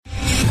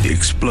The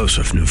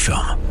explosive new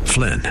film,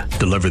 Flynn,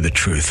 deliver the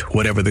truth,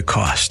 whatever the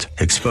cost,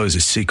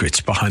 exposes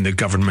secrets behind the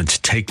government's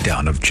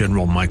takedown of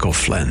General Michael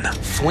Flynn.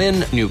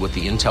 Flynn knew what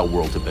the intel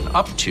world had been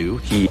up to.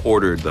 He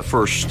ordered the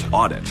first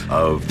audit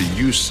of the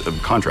use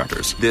of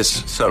contractors.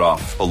 This set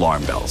off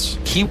alarm bells.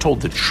 He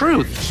told the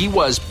truth. He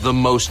was the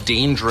most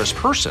dangerous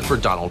person for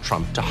Donald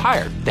Trump to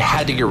hire. They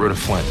had to get rid of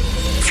Flynn.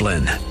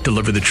 Flynn,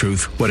 deliver the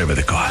truth, whatever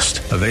the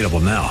cost. Available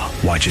now.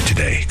 Watch it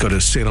today. Go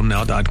to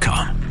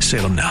salemnow.com.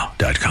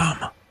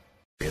 salemnow.com.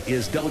 It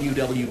is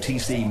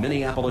WWTC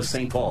Minneapolis,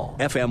 St. Paul,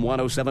 FM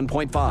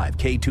 107.5,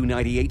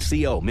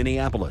 K298CO,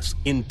 Minneapolis,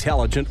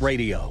 Intelligent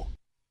Radio.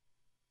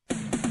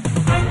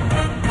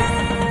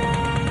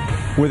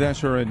 With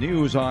SRN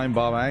News, I'm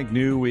Bob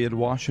Agnew in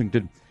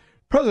Washington.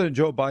 President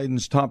Joe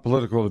Biden's top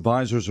political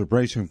advisors are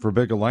bracing for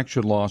big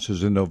election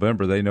losses in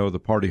November. They know the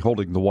party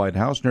holding the White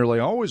House nearly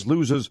always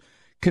loses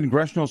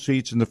congressional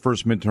seats in the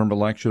first midterm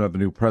election of a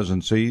new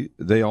presidency.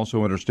 They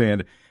also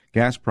understand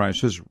gas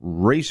prices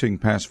racing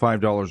past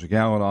 $5 a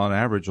gallon on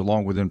average,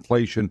 along with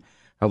inflation,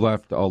 have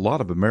left a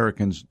lot of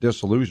Americans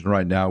disillusioned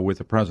right now with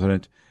the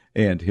president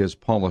and his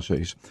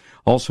policies.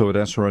 Also at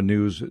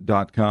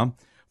srnnews.com,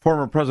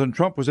 former President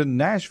Trump was in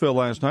Nashville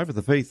last night for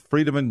the Faith,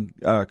 Freedom, and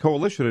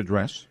Coalition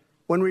address.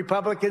 When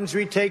Republicans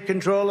retake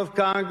control of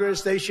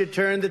Congress, they should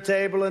turn the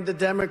table on the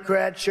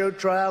Democrats, show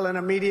trial, and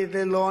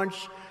immediately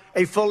launch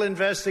a full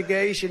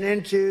investigation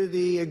into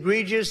the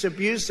egregious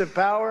abuse of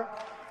power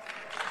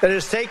that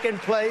has taken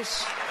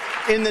place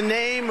in the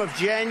name of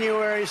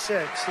January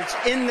 6th. It's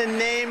in the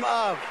name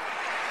of.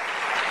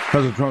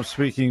 President Trump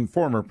speaking,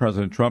 former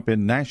President Trump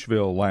in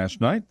Nashville last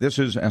night. This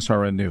is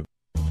SRN News.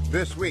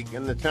 This week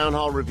in the Town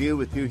Hall Review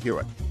with Hugh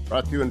Hewitt,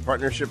 brought to you in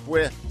partnership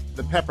with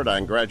the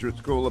Pepperdine Graduate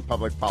School of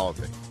Public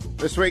Policy.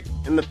 This week,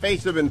 in the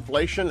face of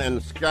inflation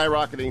and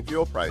skyrocketing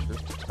fuel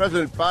prices,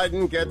 President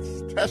Biden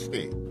gets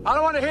testy. I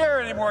don't want to hear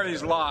any more of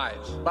these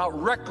lies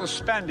about reckless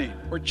spending.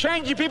 We're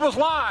changing people's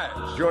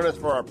lives. Join us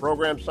for our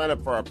program. Sign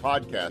up for our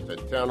podcast at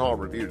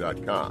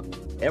townhallreview.com.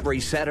 Every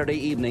Saturday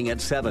evening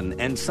at 7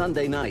 and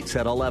Sunday nights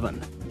at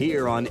 11.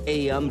 Here on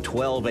AM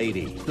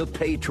 1280, The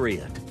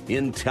Patriot.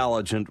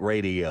 Intelligent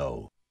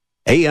Radio.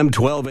 AM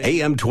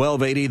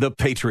 1280, The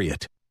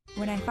Patriot.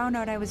 When I found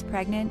out I was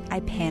pregnant, I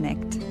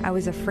panicked. I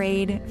was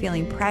afraid,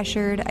 feeling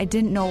pressured. I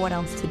didn't know what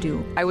else to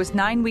do. I was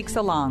 9 weeks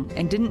along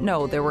and didn't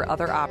know there were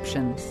other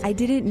options. I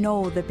didn't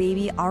know the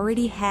baby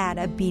already had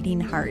a beating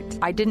heart.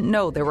 I didn't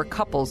know there were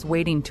couples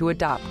waiting to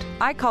adopt.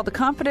 I called the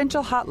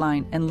confidential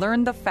hotline and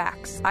learned the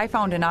facts. I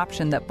found an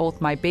option that both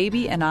my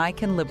baby and I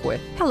can live with.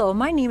 Hello,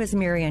 my name is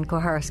Marianne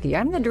Koharski.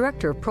 I'm the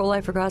director of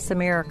Pro-Life Across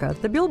America,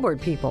 the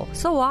Billboard people.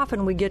 So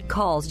often we get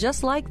calls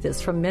just like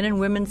this from men and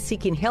women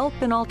seeking help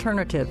and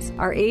alternatives.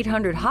 Our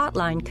 800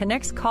 hotline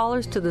connects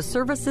callers to the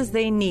services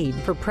they need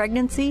for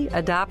pregnancy,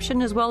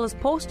 adoption, as well as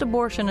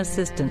post-abortion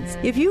assistance.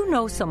 If you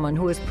know someone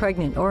who is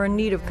pregnant or in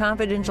need of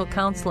confidential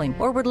counseling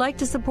or would like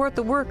to support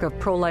the work of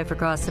Pro-Life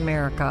Across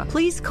America,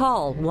 please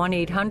call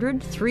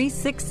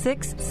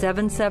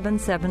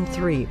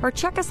 1-800-366-7773 or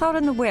check us out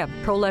on the web,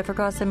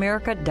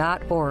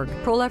 prolifeacrossamerica.org.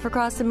 Pro-Life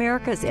Across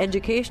America is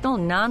educational,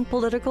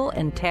 non-political,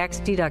 and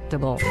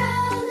tax-deductible.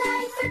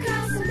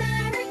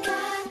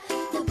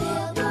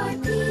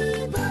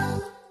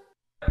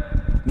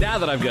 Now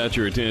that I've got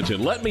your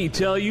attention, let me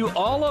tell you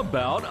all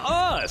about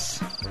us.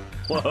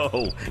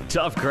 Whoa,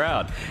 tough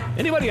crowd.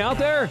 Anybody out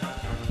there?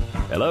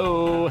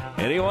 Hello?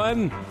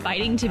 Anyone?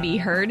 Fighting to be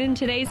heard in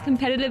today's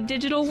competitive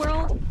digital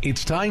world?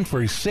 It's time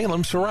for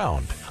Salem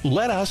Surround.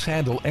 Let us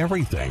handle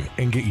everything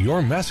and get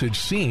your message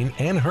seen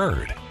and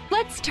heard.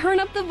 Let's turn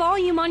up the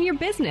volume on your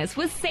business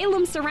with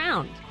Salem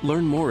Surround.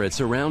 Learn more at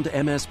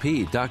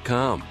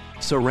surroundmsp.com.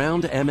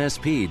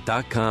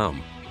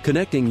 Surroundmsp.com.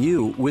 Connecting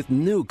you with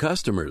new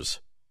customers.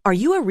 Are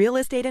you a real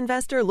estate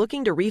investor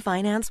looking to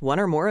refinance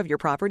one or more of your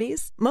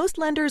properties? Most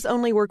lenders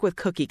only work with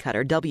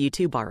cookie-cutter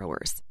W-2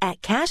 borrowers.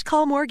 At Cash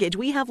Call Mortgage,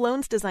 we have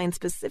loans designed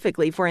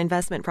specifically for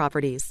investment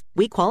properties.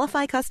 We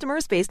qualify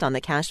customers based on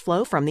the cash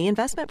flow from the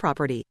investment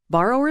property.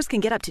 Borrowers can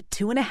get up to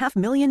 $2.5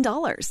 million.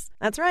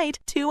 That's right,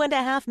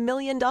 $2.5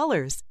 million.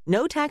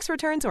 No tax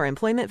returns or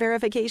employment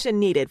verification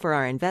needed for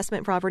our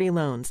investment property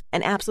loans,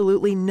 and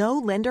absolutely no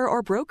lender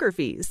or broker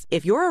fees.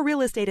 If you're a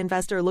real estate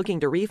investor looking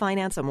to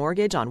refinance a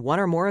mortgage on one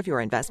or more of your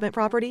investment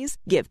properties,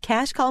 give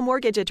Cash Call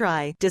Mortgage a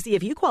try. To see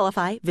if you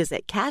qualify,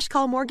 visit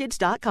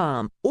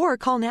cashcallmortgage.com or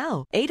call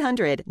now,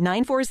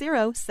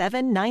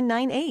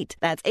 800-940-7998.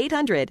 That's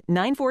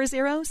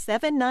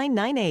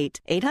 800-940-7998.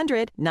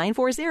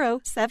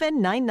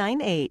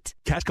 800-940-7998.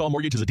 Cash Call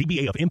Mortgage is a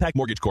DBA of Impact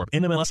Mortgage Corp.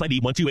 NMLS ID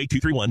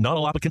 128231. Not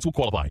all applicants will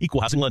qualify.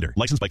 Equal housing lender.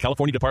 Licensed by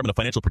California Department of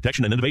Financial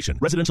Protection and Innovation.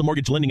 Residential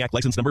Mortgage Lending Act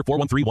license number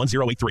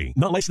 4131083.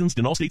 Not licensed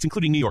in all states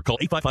including New York. Call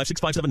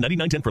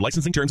 855-657-9910 for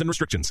licensing terms and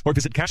restrictions. Or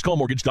visit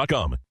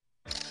cashcallmortgage.com.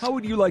 How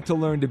would you like to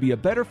learn to be a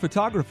better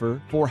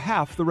photographer for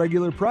half the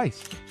regular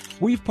price?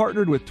 We've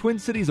partnered with Twin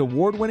Cities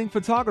award-winning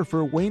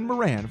photographer Wayne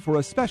Moran for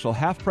a special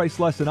half-price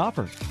lesson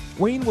offer.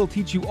 Wayne will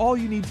teach you all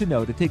you need to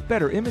know to take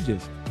better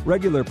images.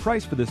 Regular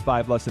price for this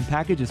 5-lesson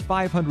package is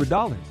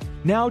 $500.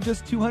 Now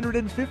just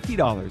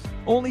 $250.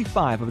 Only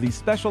 5 of these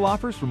special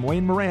offers from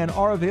Wayne Moran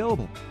are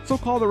available. So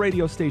call the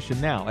radio station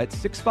now at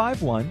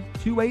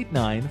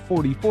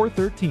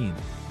 651-289-4413.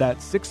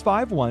 That's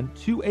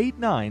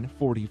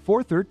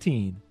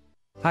 651-289-4413.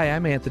 Hi,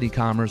 I'm Anthony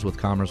Commerce with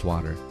Commerce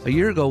Water. A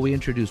year ago, we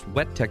introduced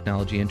wet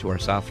technology into our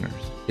softeners.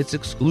 It's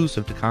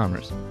exclusive to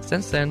Commerce.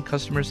 Since then,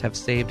 customers have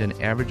saved an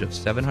average of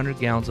 700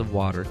 gallons of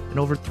water and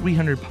over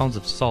 300 pounds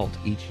of salt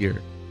each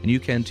year. And you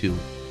can too.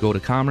 Go to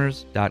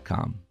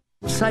commerce.com.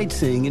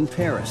 Sightseeing in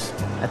Paris,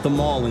 at the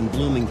mall in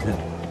Bloomington,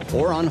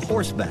 or on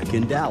horseback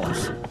in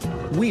Dallas.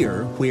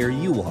 We're where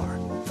you are.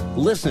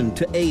 Listen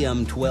to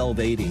AM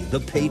 1280, The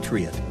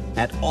Patriot,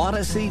 at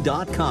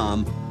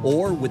Odyssey.com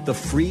or with the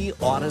free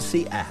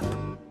Odyssey app.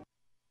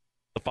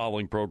 The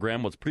following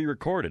program was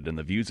pre-recorded, and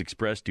the views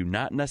expressed do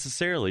not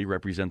necessarily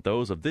represent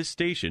those of this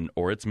station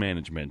or its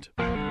management.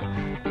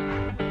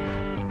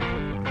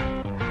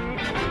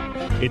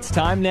 It's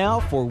time now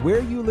for Where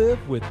You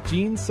Live with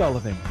Gene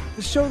Sullivan,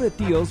 the show that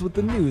deals with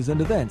the news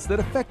and events that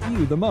affect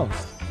you the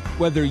most.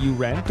 Whether you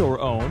rent or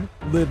own,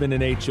 live in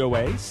an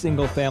HOA,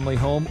 single-family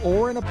home,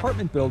 or an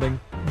apartment building,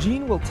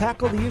 Gene will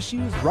tackle the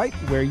issues right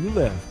where you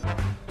live.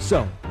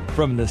 So,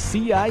 from the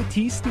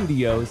CIT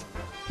studios,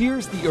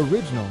 here's the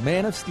original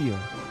Man of Steel,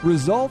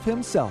 Resolve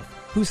himself,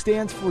 who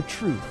stands for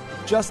truth,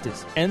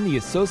 justice, and the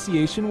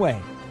association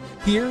way.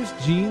 Here's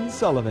Gene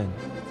Sullivan.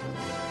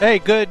 Hey,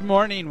 good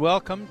morning.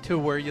 Welcome to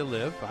Where You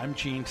Live. I'm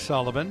Gene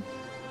Sullivan,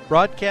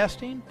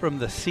 broadcasting from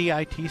the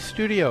CIT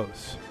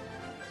studios.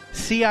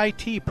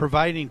 CIT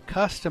providing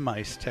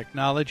customized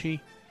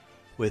technology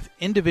with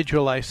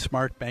individualized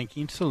smart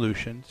banking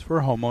solutions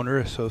for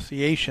homeowner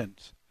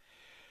associations.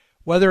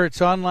 Whether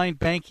it's online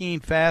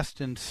banking,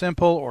 fast and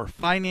simple, or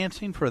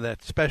financing for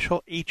that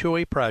special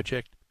HOA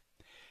project,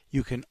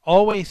 you can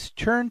always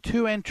turn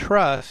to and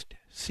trust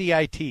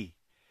CIT.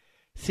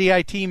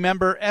 CIT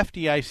member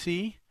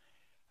FDIC.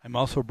 I'm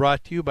also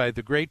brought to you by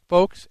the great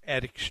folks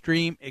at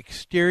Extreme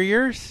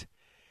Exteriors.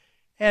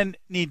 And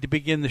need to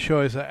begin the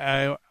show as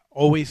I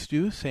always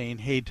do, saying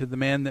hey to the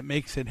man that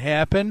makes it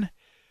happen,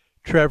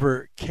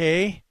 Trevor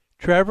K.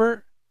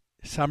 Trevor,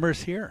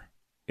 summer's here.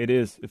 It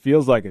is. It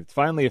feels like it. It's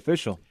finally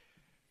official.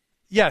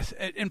 Yes,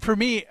 and for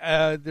me,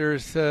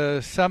 there's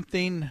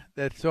something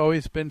that's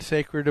always been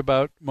sacred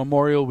about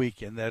Memorial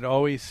Weekend. That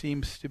always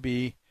seems to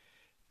be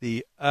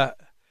the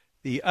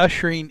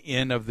ushering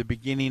in of the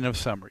beginning of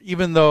summer,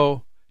 even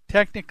though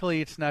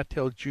technically it's not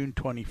till June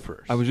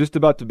 21st. I was just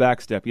about to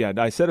backstep. Yeah,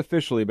 I said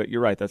officially, but you're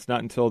right. That's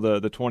not until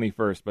the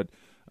 21st. But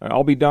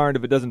I'll be darned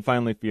if it doesn't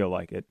finally feel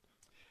like it.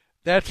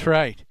 That's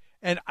right.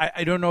 And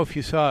I don't know if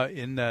you saw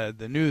in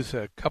the news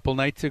a couple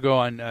nights ago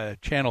on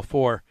Channel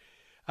 4,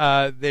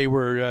 they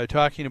were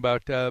talking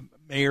about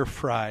Mayor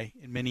Fry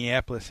in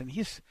Minneapolis. And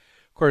he's,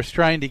 of course,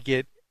 trying to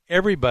get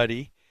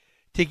everybody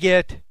to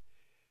get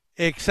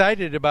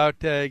excited about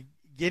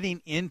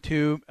getting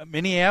into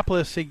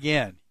Minneapolis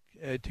again,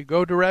 to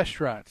go to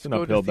restaurants,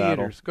 go to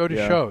theaters, go to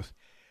shows.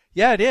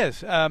 Yeah, it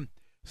is.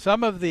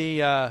 Some of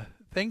the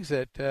things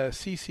that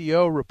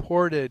CCO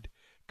reported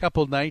a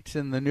couple nights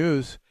in the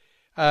news,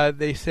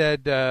 they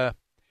said,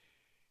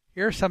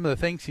 here are some of the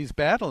things he's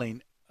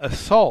battling.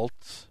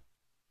 Assaults,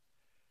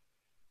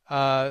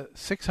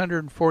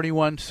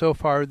 641 so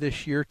far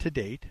this year to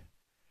date,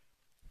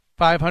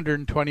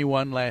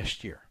 521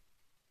 last year.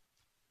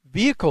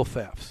 Vehicle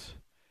thefts,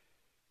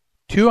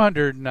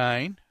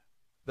 209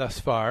 thus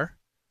far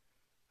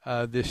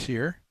this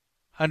year,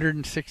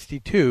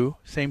 162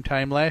 same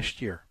time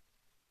last year.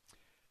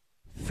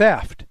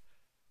 Theft,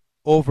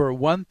 over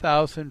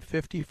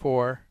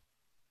 1,054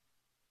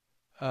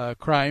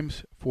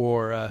 crimes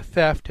for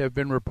theft have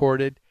been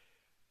reported,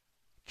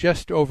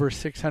 just over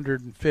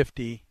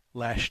 650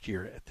 last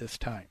year at this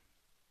time.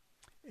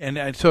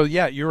 And so,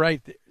 yeah, you're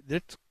right.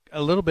 It's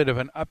a little bit of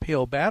an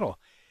uphill battle.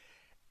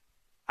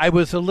 I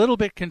was a little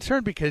bit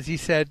concerned because he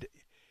said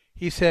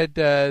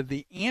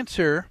the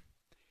answer,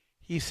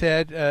 he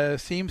said,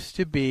 seems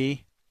to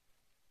be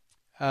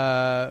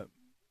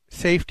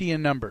safety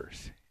in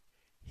numbers.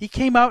 He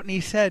came out and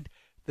he said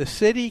the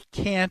city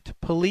can't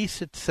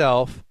police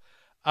itself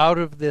out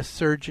of this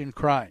surge in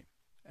crime.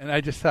 And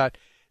I just thought,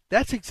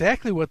 that's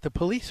exactly what the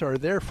police are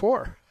there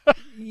for.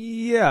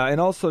 Yeah,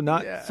 and also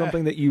not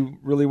something that you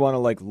really want to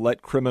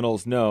let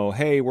criminals know,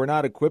 hey, we're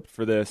not equipped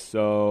for this,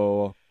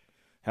 so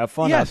have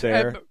fun out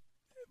there.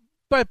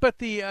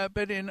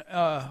 But in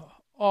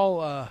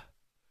all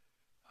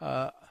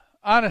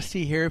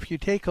honesty here, if you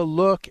take a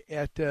look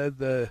at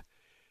the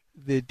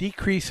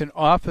decrease in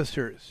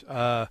officers,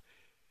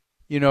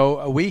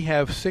 we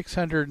have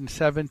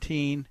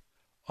 617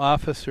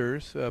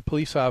 officers,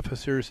 police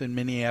officers in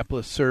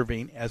Minneapolis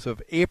serving as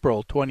of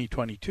April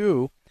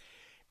 2022.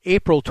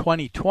 April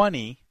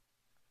 2020,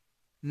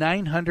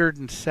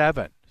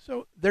 907.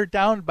 So they're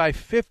down by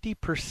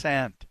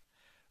 50%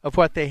 of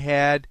what they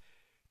had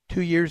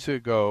 2 years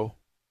ago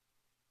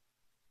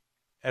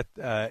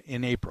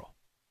in April.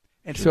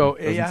 And so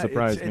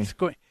it's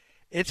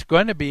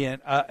going to be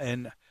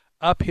an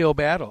uphill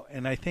battle.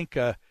 And I think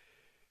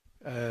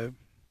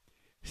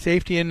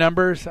safety in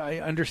numbers, I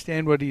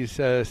understand what he's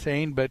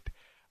saying, but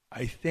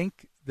I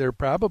think there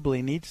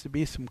probably needs to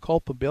be some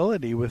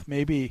culpability with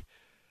maybe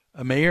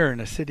a mayor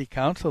and a city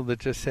council that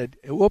just said,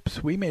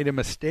 whoops, we made a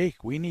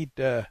mistake. We need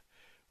to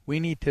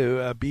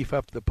beef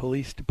up the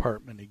police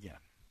department again.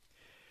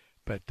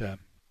 But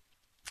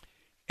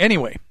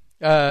anyway,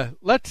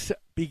 let's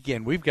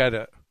begin. We've got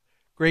a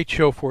great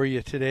show for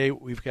you today.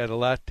 We've got a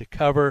lot to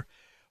cover.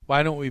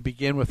 Why don't we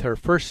begin with our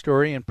first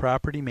story in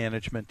property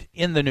management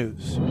in the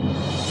news?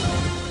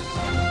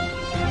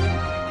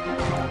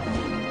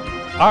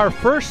 Our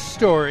first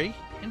story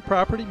in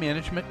property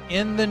management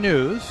in the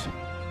news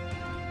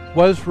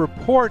was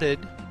reported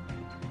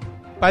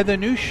by the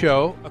news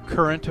show A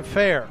Current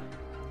Affair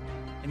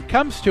and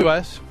comes to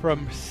us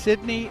from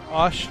Sydney,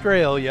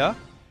 Australia,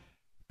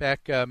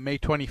 back May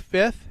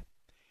 25th,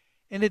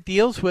 and it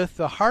deals with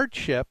the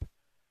hardship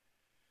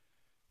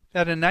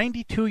that a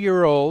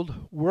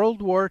 92-year-old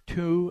World War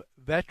II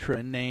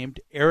veteran named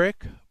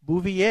Eric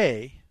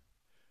Bouvier,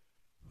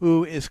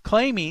 who is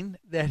claiming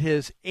that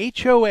his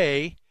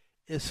HOA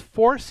is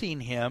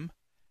forcing him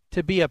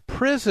to be a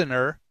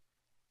prisoner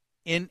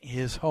in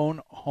his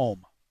own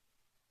home.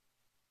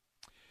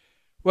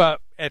 Well,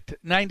 at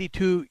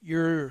 92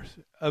 years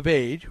of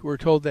age, we're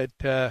told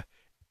that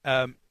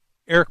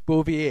Eric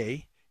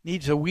Bouvier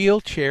needs a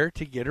wheelchair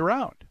to get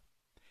around.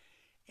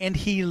 And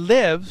he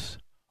lives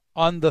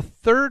on the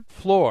third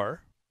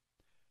floor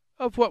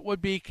of what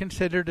would be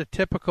considered a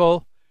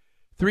typical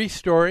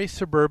 3-story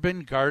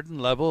suburban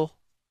garden-level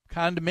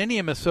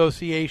condominium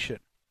association.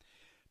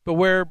 But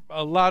where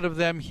a lot of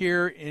them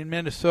here in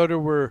Minnesota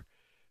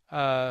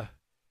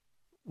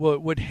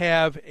would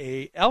have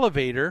a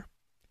elevator,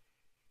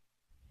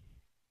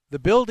 the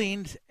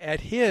buildings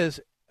at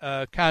his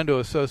condo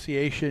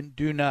association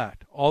do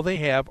not. All they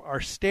have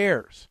are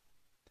stairs.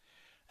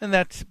 And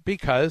that's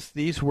because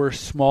these were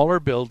smaller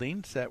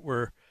buildings that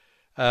were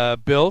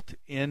built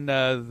in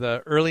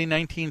the early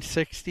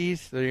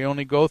 1960s. They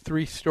only go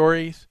 3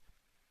 stories.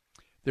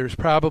 There's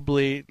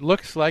probably,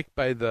 looks like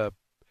by the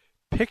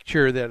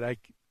picture that I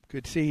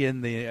could see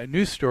in the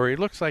news story, it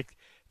looks like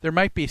there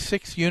might be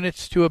 6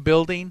 units to a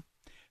building.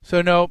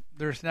 So no,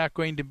 there's not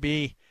going to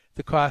be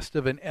the cost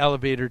of an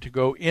elevator to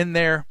go in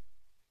there,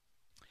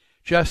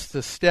 just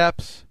the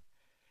steps.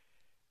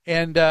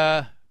 And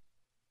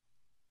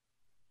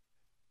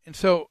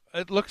so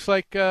it looks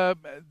like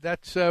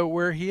that's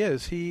where he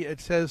is. It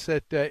says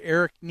that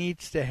Eric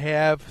needs to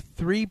have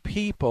 3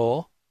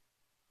 people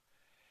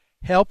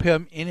help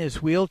him in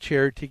his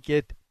wheelchair to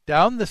get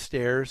down the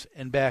stairs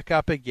and back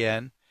up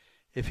again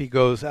if he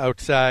goes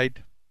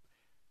outside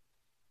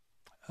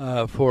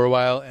for a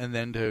while and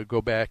then to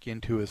go back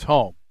into his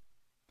home.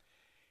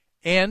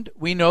 And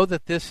we know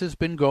that this has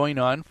been going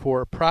on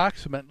for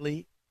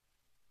approximately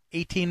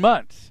 18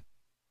 months.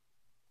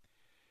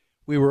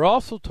 We were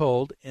also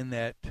told in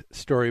that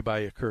story by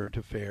A Current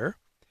Affair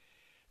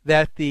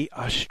that the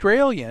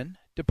Australian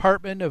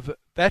Department of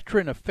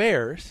Veteran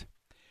Affairs,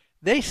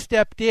 they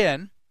stepped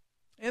in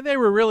and they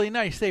were really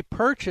nice. They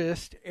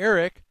purchased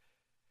Eric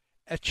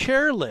a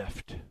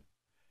chairlift.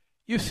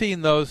 You've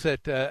seen those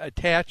that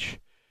attach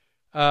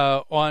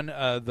on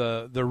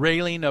the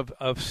railing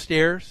of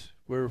stairs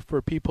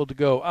for people to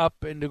go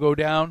up and to go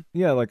down.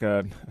 Yeah, like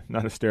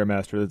not a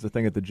Stairmaster. There's a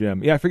thing at the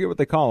gym. Yeah, I forget what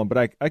they call them,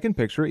 but I can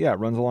picture it. Yeah, it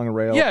runs along a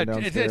rail. Yeah, up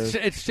and down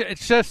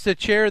it's just a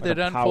chair like that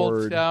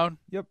unfolds down.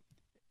 Yep.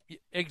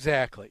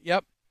 Exactly.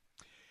 Yep.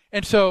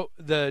 And so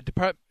the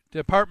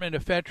Department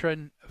of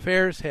Veteran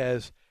Affairs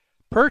has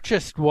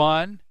purchased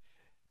one.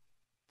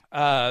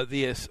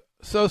 The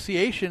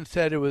association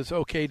said it was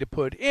okay to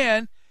put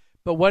in,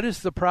 but what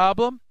is the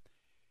problem?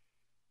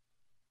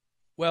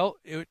 Well,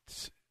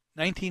 it's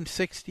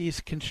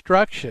 1960s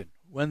construction.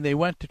 When they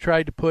went to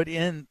try to put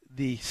in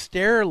the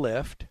stair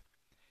lift,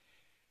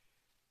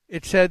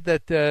 it said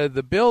that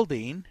the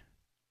building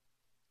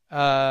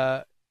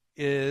was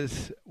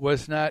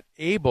not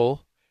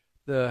able,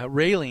 the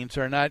railings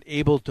are not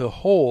able to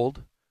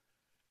hold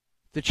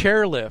the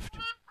chairlift.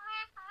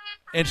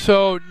 And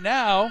so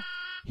now,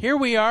 here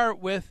we are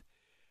with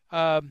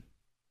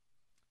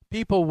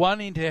people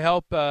wanting to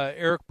help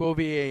Eric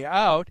Bouvier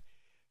out,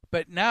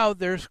 but now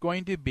there's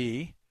going to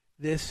be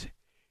this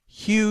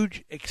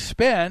huge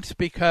expense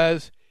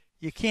because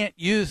you can't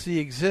use the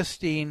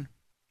existing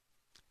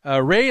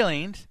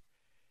railings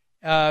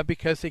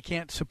because they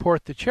can't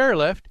support the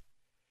chairlift.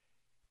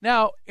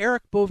 Now,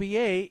 Eric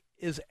Bouvier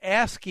is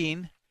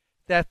asking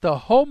that the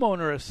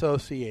homeowner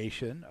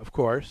association, of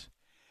course,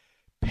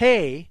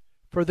 pay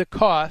for the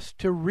cost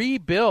to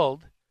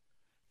rebuild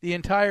the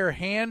entire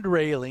hand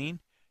railing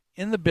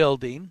in the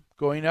building,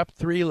 going up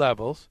 3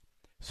 levels,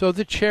 so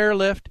the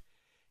chairlift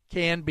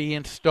can be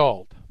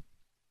installed.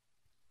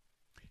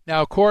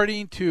 Now,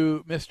 according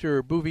to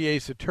Mr.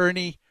 Bouvier's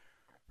attorney,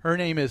 her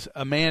name is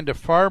Amanda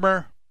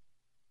Farmer,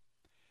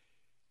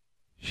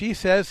 she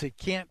says it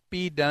can't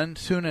be done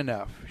soon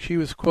enough. She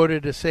was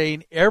quoted as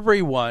saying,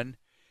 everyone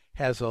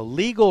has a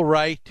legal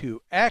right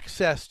to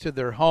access to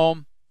their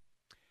home,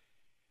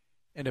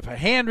 and if a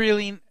hand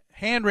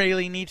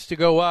railing needs to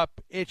go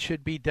up, it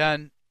should be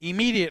done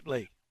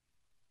immediately.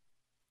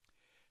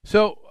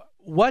 So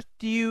what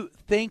do you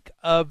think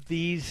of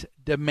these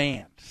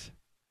demands?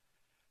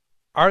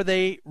 Are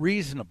they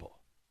reasonable?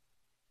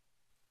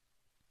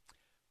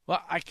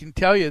 Well, I can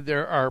tell you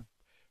there are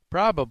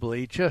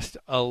probably just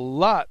a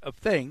lot of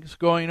things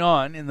going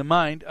on in the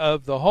mind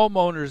of the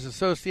Homeowners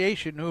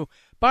Association, who,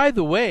 by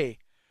the way,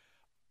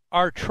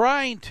 are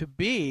trying to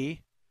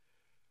be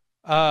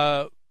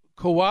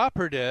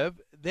cooperative.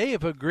 They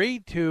have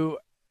agreed to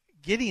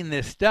getting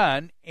this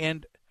done,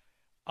 and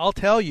I'll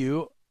tell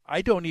you,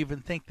 I don't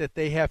even think that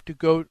they have to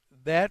go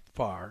that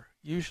far.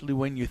 Usually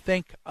when you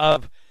think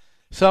of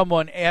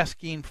someone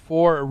asking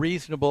for a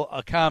reasonable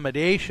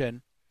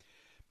accommodation,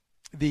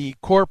 the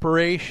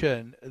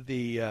corporation,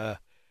 the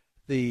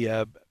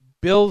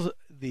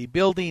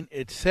building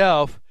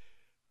itself,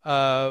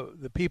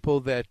 the people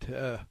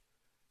that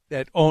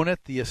own it,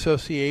 the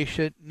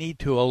association, need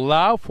to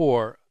allow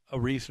for a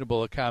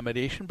reasonable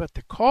accommodation, but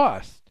the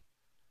cost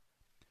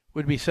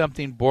would be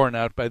something borne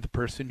out by the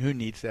person who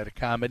needs that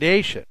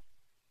accommodation.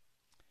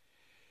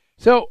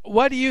 So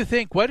what do you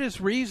think? What is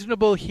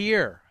reasonable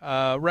here?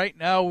 Right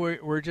now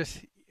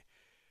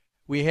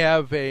we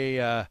have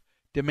a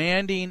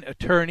demanding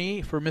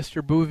attorney for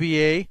Mr.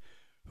 Bouvier,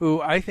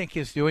 who I think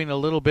is doing a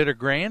little bit of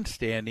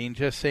grandstanding,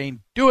 just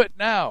saying, do it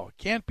now.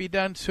 Can't be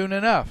done soon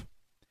enough.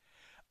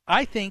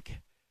 I think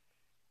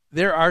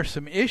there are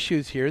some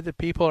issues here that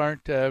people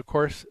aren't, of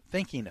course,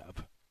 thinking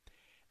of.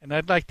 And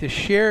I'd like to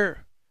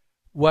share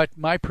what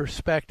my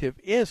perspective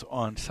is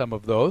on some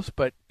of those,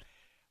 but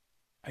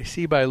I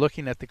see by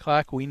looking at the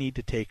clock we need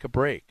to take a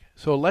break.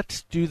 So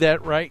let's do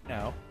that right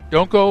now.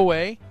 Don't go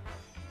away.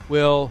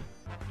 We'll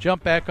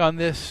jump back on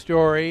this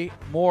story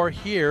more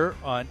here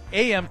on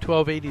AM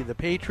 1280 The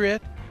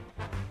Patriot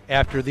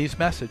after these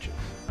messages.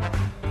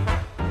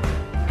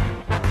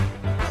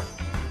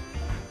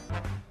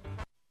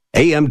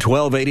 AM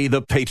 1280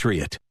 The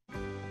Patriot.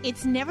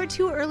 It's never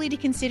too early to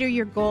consider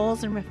your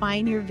goals and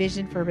refine your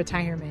vision for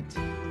retirement.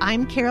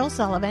 I'm Carol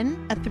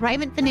Sullivan, a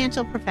Thrivent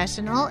financial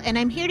professional, and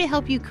I'm here to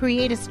help you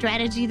create a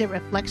strategy that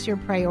reflects your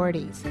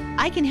priorities.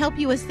 I can help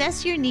you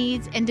assess your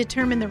needs and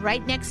determine the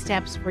right next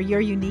steps for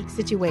your unique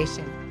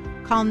situation.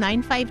 Call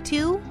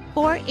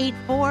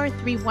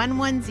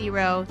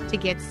 952-484-3110 to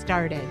get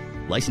started.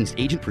 Licensed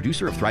agent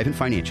producer of Thrivent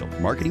Financial.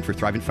 Marketing for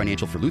Thrivent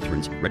Financial for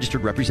Lutherans.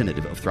 Registered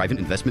representative of Thrivent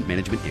Investment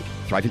Management, Inc.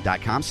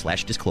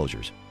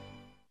 Thrivent.com/disclosures.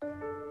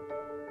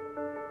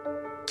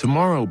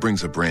 Tomorrow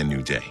brings a brand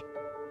new day.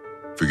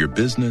 For your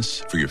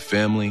business, for your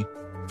family,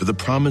 for the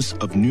promise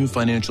of new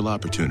financial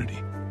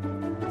opportunity.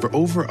 For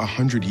over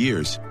 100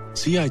 years,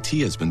 CIT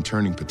has been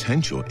turning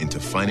potential into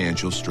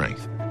financial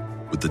strength.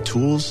 With the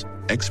tools,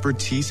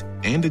 expertise,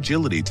 and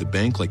agility to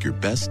bank like your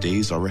best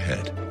days are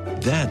ahead.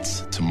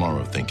 That's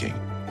tomorrow thinking.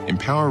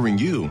 Empowering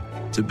you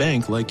to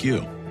bank like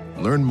you.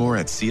 Learn more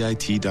at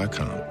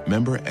CIT.com.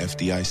 Member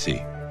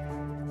FDIC.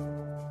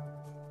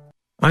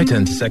 I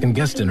tend to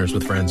second-guess dinners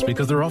with friends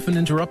because they're often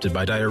interrupted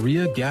by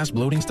diarrhea, gas,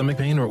 bloating, stomach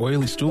pain, or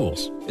oily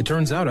stools. It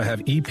turns out I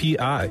have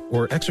EPI,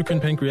 or exocrine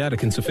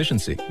pancreatic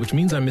insufficiency, which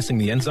means I'm missing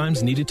the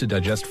enzymes needed to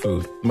digest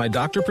food. My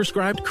doctor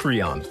prescribed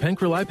Creon,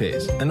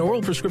 pancrelipase, an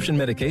oral prescription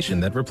medication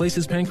that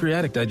replaces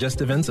pancreatic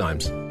digestive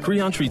enzymes.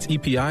 Creon treats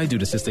EPI due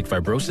to cystic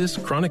fibrosis,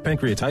 chronic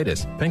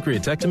pancreatitis,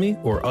 pancreatectomy,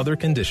 or other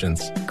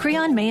conditions.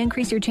 Creon may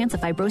increase your chance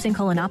of fibrosing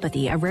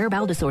colonopathy, a rare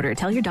bowel disorder.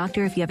 Tell your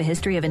doctor if you have a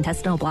history of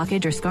intestinal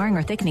blockage or scarring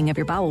or thickening of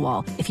your bowel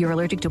wall. If you're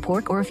allergic to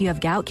pork, or if you have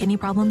gout, kidney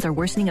problems, or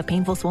worsening of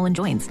painful swollen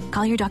joints.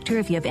 Call your doctor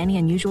if you have any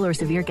unusual or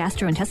severe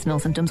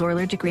gastrointestinal symptoms or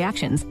allergic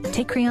reactions.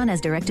 Take Creon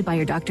as directed by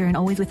your doctor and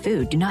always with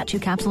food. Do not chew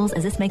capsules,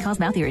 as this may cause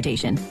mouth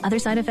irritation. Other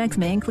side effects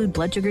may include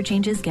blood sugar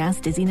changes, gas,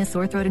 dizziness,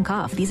 sore throat, and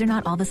cough. These are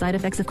not all the side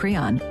effects of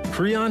Creon.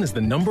 Creon is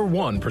the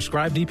 #1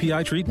 prescribed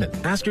EPI treatment.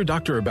 Ask your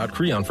doctor about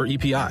Creon for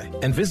EPI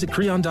and visit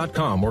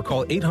Creon.com or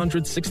call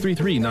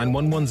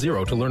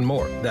 800-633-9110 to learn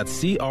more. That's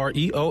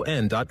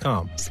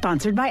CREON.com.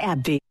 Sponsored by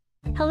AbbVie.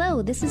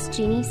 Hello, this is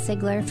Jeannie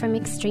Sigler from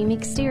Extreme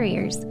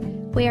Exteriors.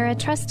 We are a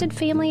trusted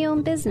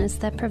family-owned business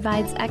that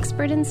provides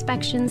expert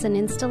inspections and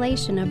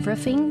installation of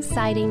roofing,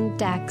 siding,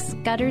 decks,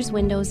 gutters,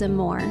 windows, and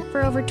more.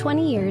 For over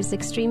 20 years,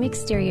 Extreme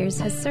Exteriors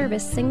has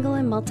serviced single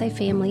and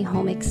multifamily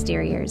home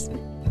exteriors.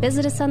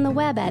 Visit us on the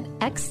web at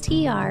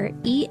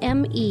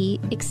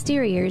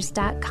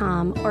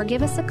xtremeexteriors.com or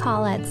give us a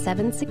call at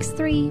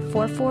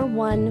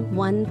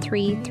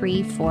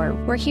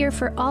 763-441-1334. We're here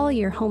for all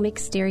your home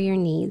exterior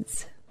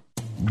needs.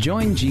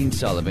 Join Gene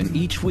Sullivan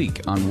each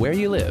week on Where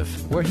You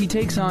Live, where he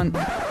takes on...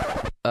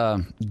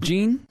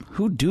 Gene,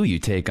 who do you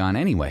take on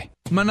anyway?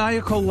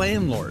 Maniacal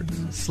landlords,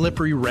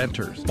 slippery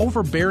renters,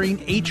 overbearing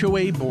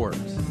HOA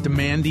boards,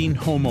 demanding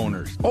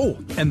homeowners. Oh,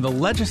 and the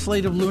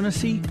legislative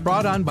lunacy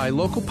brought on by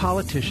local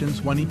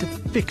politicians wanting to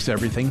fix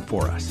everything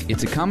for us.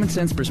 It's a common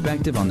sense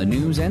perspective on the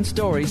news and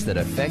stories that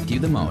affect you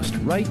the most,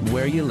 right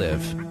where you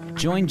live.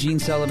 Join Gene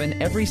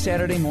Sullivan every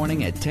Saturday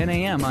morning at 10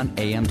 a.m. on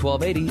AM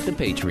 1280, The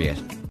Patriot.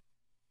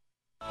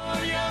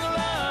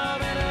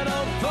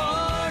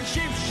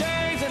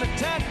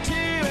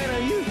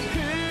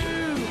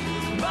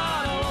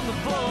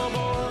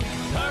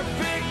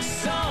 Perfect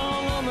song.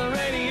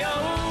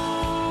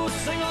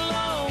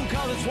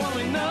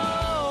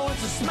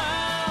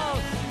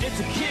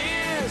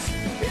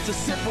 It's a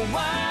sip of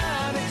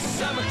wine, it's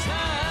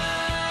summertime.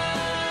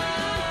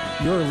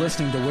 You're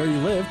listening to Where You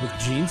Live with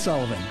Gene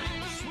Sullivan.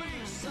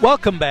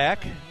 Welcome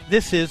back.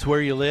 This is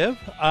Where You Live.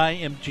 I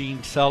am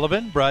Gene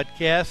Sullivan,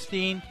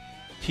 broadcasting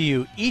to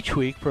you each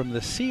week from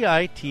the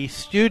CIT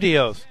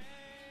studios.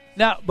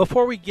 Now,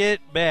 before we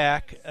get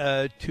back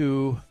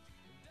to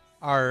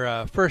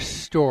our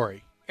first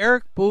story,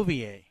 Eric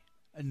Bouvier,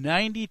 a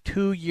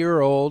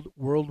 92-year-old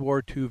World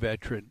War II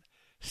veteran,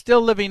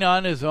 still living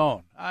on his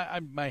own.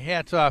 My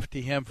hat's off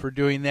to him for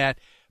doing that.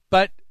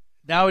 But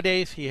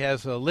nowadays, he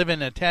has a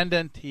live-in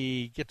attendant.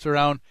 He gets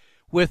around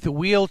with a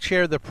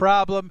wheelchair. The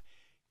problem,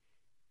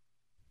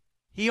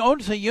 he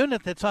owns a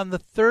unit that's on the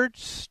third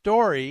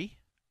story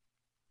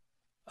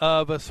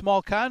of a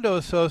small condo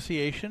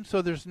association,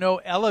 so there's no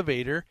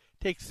elevator.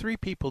 It takes 3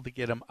 people to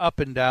get him up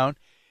and down.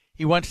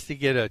 He wants to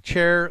get a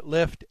chair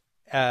lift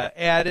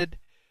added.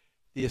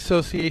 The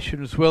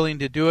association was willing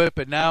to do it,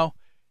 but now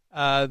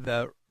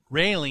the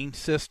railing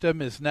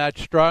system is not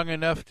strong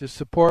enough to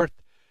support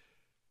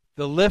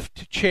the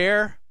lift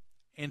chair,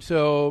 and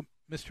so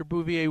Mr.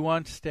 Bouvier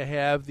wants to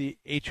have the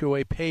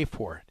HOA pay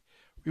for it.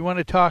 We want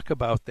to talk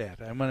about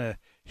that. I'm going to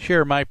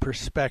share my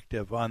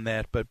perspective on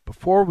that, but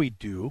before we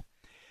do,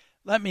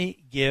 let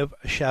me give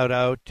a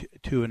shout-out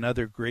to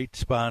another great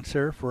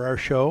sponsor for our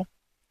show.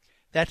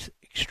 That's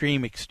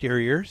Extreme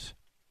Exteriors.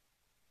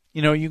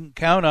 You know, you can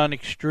count on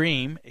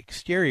Extreme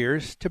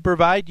Exteriors to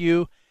provide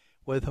you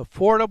with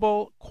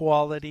affordable,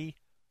 quality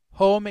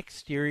home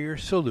exterior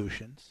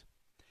solutions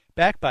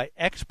backed by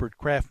expert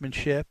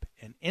craftsmanship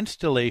and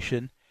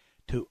installation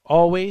to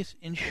always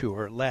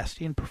ensure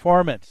lasting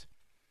performance.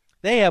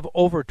 They have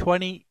over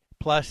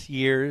 20-plus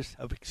years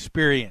of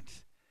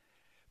experience.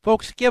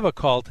 Folks, give a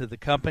call to the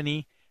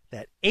company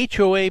that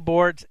HOA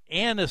boards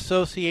and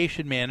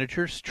association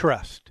managers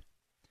trust.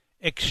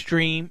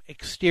 Extreme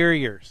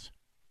Exteriors.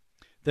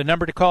 The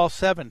number to call,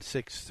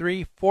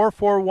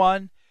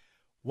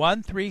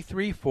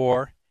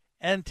 763-441-1334,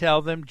 and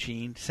tell them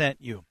Gene sent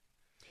you.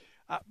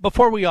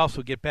 Before we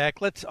also get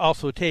back, let's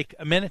also take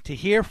a minute to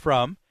hear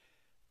from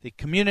the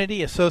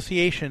Community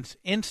Associations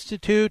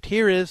Institute.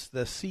 Here is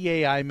the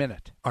CAI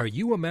Minute. Are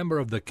you a member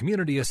of the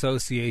Community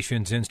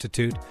Associations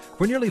Institute?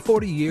 For nearly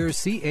 40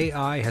 years,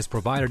 CAI has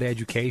provided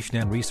education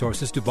and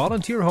resources to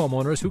volunteer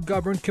homeowners who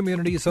govern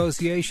community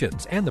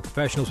associations and the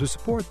professionals who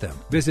support them.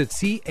 Visit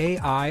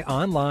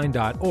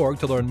caionline.org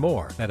to learn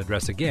more. That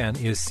address again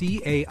is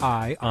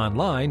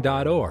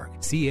caionline.org.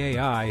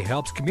 CAI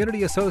helps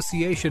community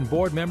association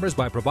board members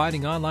by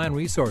providing online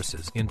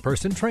resources,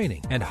 in-person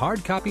training, and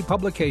hard copy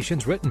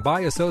publications written by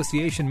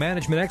association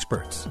management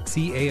experts.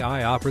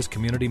 CAI offers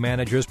community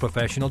managers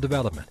professional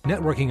development,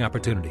 networking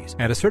opportunities,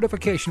 and a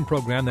certification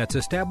program that's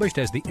established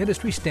as the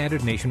industry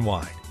standard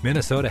nationwide.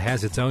 Minnesota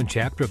has its own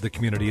chapter of the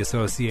Community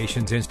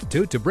Associations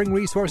Institute to bring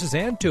resources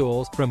and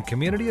tools from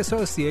community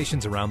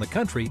associations around the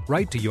country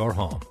right to your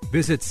home.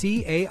 Visit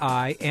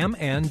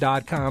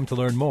CAIMN.com to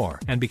learn more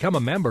and become a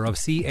member of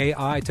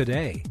CAI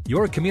today.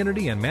 Your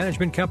community and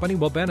management company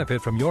will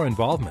benefit from your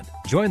involvement.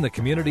 Join the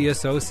Community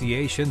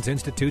Associations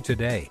Institute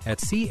today at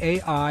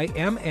CAIMN.com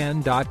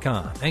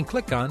and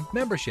click on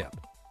Membership.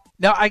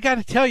 Now, I got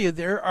to tell you,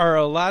 there are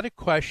a lot of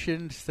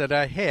questions that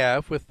I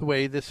have with the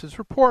way this is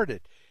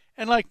reported.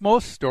 And like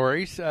most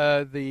stories,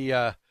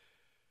 instead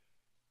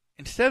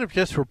of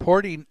just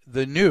reporting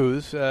the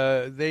news,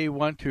 they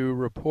want to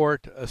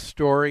report a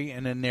story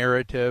and a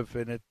narrative.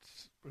 And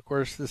it's, of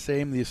course, the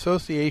same. The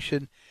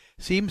association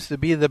seems to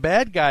be the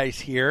bad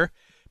guys here,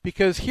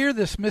 because here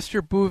this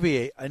Mr.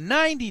 Bouvier, a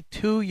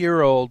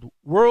 92-year-old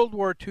World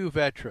War II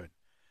veteran,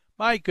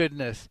 my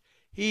goodness,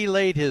 he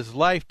laid his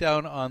life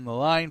down on the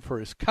line for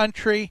his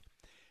country,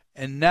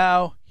 and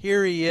now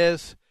here he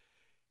is.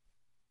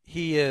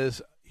 He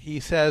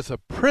says, a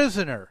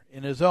prisoner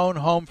in his own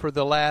home for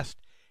the last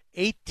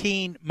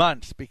 18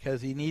 months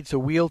because he needs a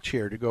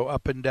wheelchair to go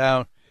up and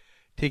down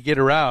to get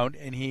around,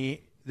 and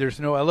there's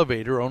no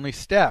elevator, only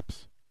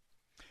steps.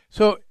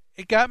 So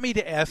it got me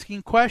to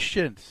asking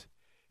questions.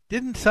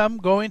 Didn't some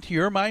go into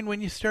your mind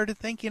when you started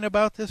thinking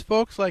about this,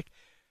 folks? Like,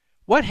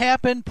 what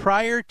happened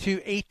prior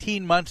to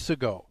 18 months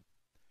ago?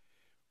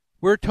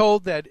 We're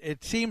told that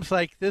it seems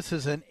like this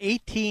is an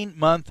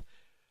 18-month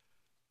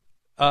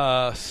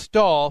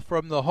stall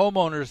from the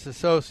Homeowners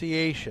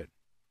Association.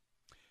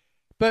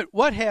 But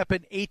what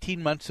happened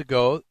 18 months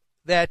ago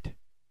that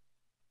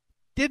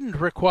didn't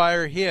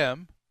require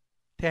him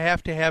to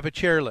have a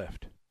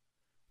chairlift?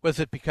 Was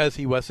it because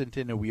he wasn't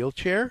in a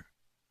wheelchair?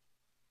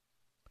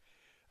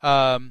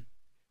 When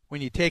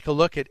you take a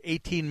look at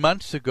 18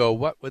 months ago,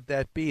 what would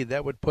that be?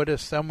 That would put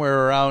us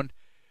somewhere around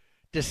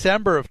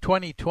December of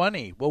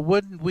 2020. Well,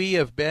 wouldn't we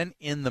have been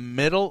in the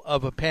middle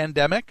of a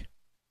pandemic?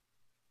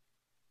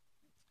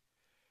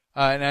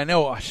 And I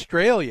know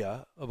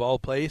Australia, of all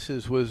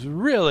places, was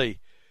really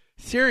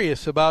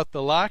serious about the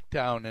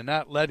lockdown and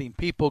not letting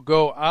people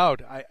go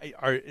out.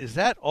 Is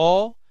that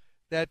all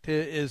that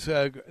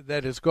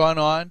has gone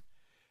on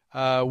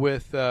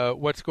with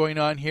what's going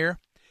on here?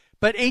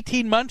 But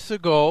 18 months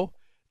ago,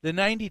 the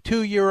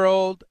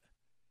 92-year-old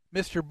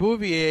Mr.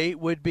 Bouvier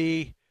would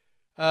be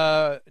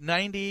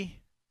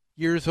 90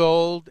 years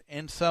old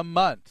and some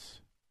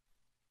months.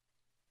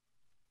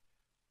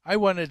 I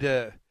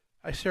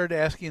started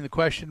asking the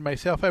question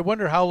myself, I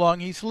wonder how long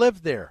he's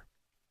lived there.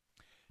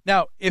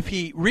 Now, if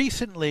he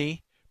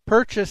recently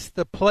purchased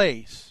the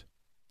place,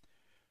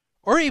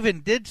 or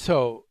even did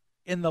so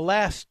in the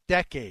last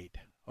decade,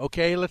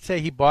 okay, let's say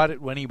he bought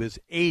it when he was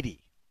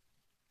 80,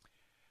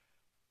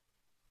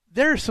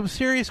 there are some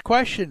serious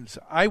questions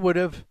I would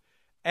have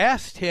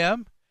asked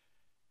him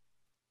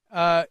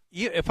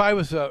if I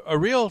was a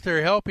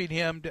realtor helping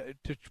him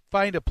to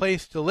find a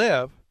place to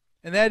live,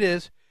 and that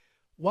is,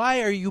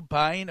 why are you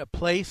buying a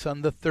place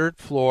on the 3rd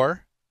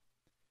floor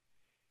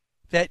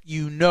that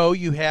you know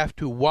you have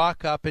to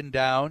walk up and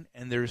down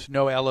and there's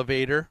no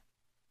elevator?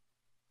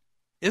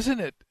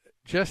 Isn't it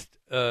just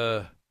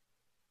a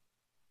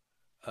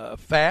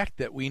fact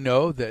that we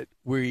know that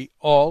we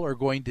all are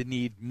going to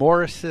need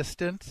more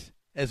assistance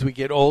as we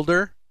get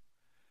older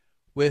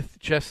with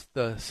just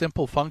the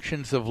simple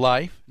functions of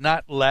life,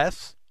 not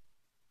less?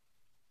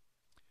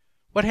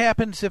 What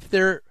happens if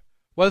there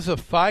was a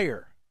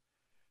fire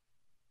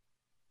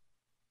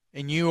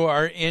and you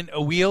are in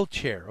a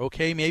wheelchair?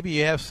 Okay, maybe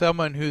you have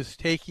someone who's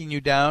taking you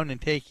down and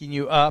taking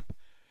you up,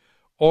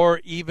 or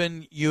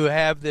even you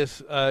have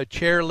this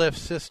chairlift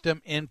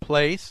system in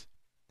place,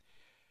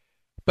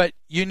 but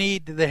you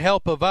need the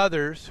help of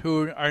others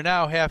who are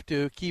now have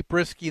to keep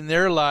risking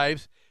their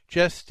lives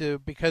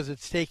because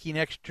it's taking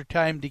extra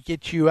time to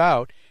get you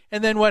out.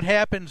 And then what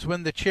happens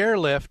when the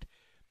chairlift,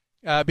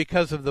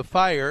 because of the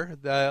fire,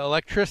 the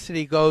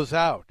electricity goes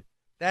out?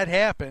 That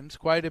happens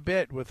quite a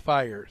bit with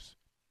fires.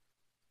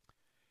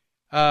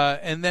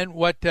 And then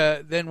what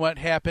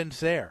happens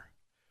there?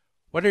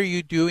 What are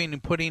you doing in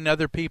putting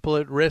other people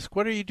at risk?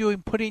 What are you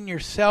doing putting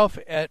yourself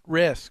at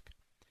risk?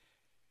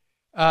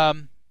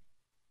 Let's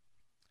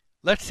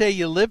say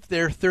you lived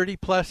there 30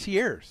 plus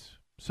years.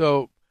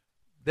 So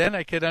then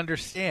I could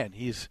understand.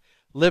 He's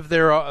lived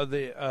there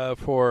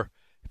for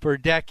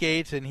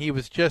decades, and he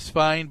was just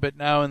fine, but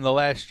now in the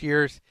last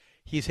years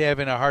he's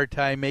having a hard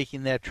time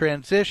making that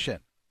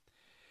transition.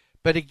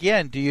 But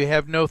again, do you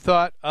have no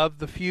thought of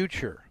the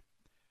future?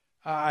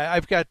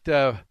 I've got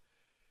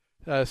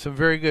some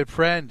very good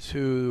friends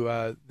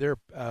who their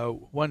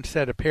one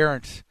set of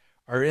parents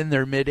are in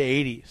their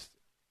mid-80s,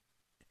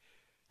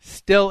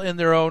 still in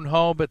their own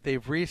home, but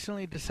they've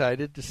recently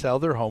decided to sell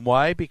their home.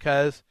 Why?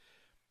 Because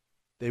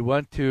they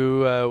want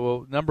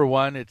to, number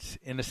one, it's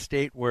in a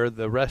state where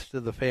the rest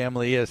of the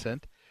family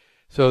isn't,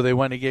 so they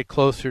want to get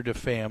closer to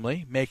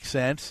family. Makes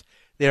sense.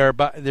 They're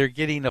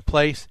getting a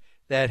place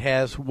that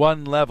has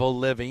one level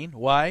living.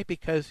 Why?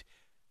 Because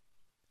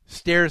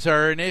stairs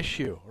are an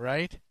issue,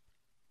 right?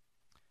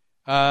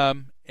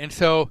 And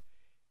so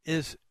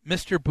is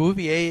Mr.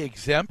 Bouvier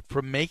exempt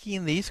from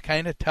making these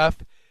kind of tough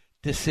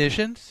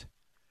decisions?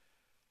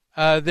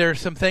 There are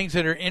some things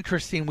that are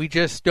interesting we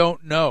just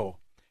don't know.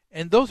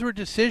 And those were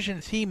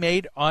decisions he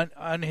made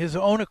on his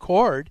own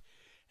accord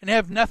and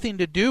have nothing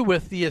to do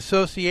with the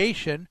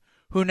association,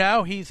 who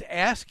now he's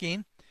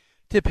asking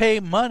to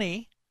pay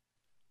money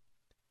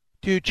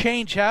to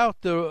change out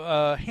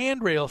the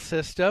handrail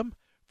system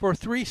for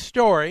 3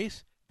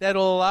 stories that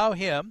will allow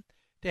him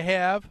to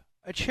have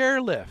a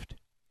chairlift.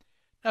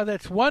 Now,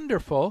 that's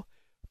wonderful,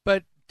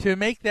 but to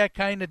make that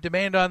kind of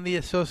demand on the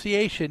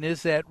association,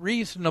 is that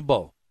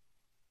reasonable?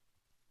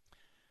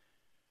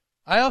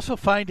 I also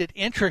find it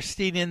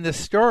interesting in this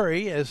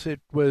story, as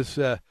it was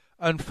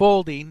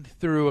unfolding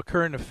through a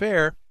current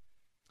affair,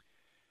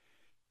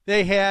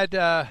 they had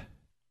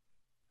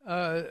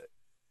an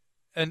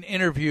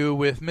interview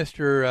with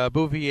Mr.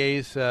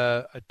 Bouvier's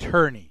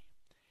attorney.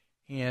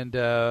 And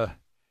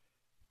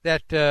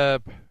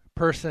that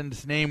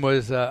person's name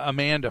was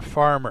Amanda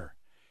Farmer.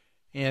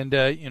 And,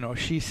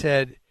 she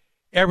said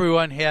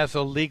everyone has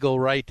a legal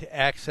right to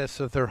access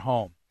of their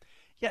home.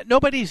 Yeah,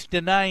 nobody's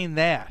denying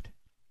that.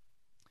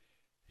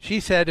 She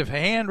said if a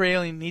hand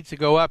railing needs to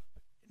go up,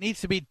 it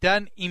needs to be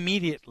done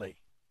immediately.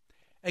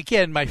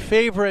 Again, my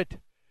favorite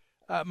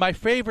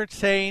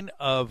saying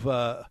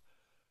of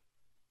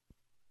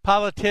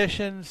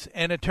politicians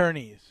and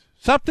attorneys: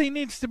 something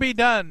needs to be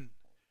done,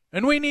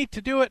 and we need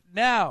to do it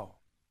now.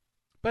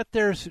 But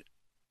there's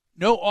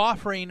no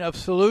offering of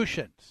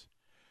solutions.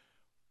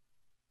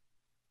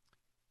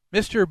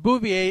 Mr.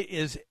 Bouvier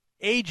is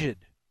aged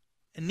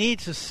and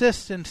needs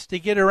assistance to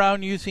get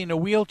around using a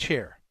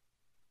wheelchair.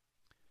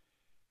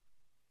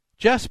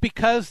 Just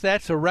because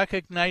that's a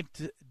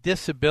recognized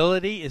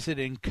disability, is it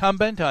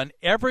incumbent on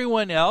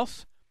everyone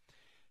else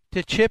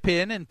to chip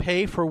in and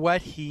pay for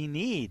what he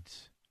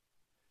needs,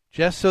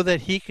 just so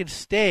that he can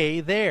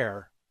stay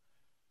there,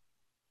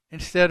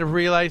 instead of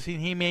realizing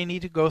he may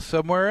need to go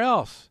somewhere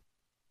else?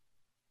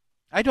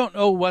 I don't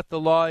know what the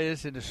law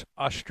is in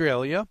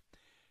Australia,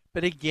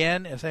 but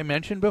again, as I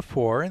mentioned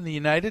before, in the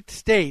United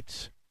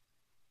States,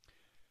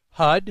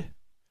 HUD,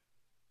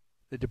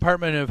 the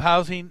Department of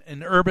Housing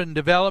and Urban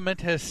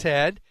Development, has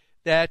said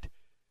that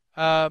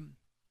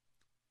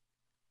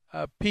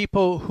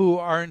people who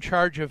are in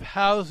charge of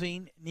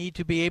housing need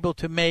to be able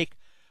to make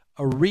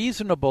a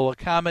reasonable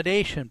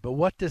accommodation. But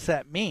what does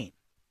that mean?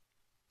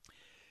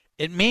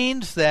 It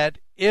means that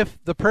if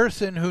the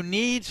person who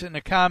needs an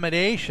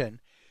accommodation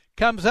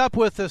comes up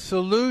with a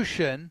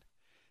solution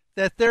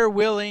that they're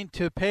willing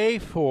to pay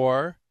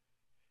for,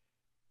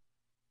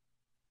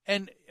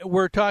 and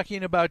we're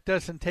talking about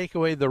doesn't take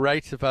away the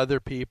rights of other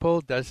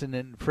people, doesn't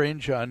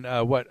infringe on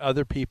what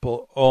other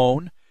people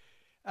own,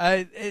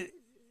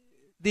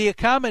 the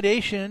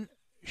accommodation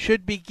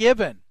should be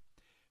given.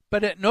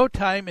 But at no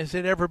time has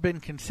it ever been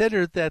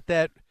considered that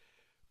that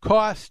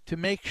cost to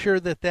make sure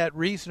that that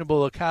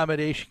reasonable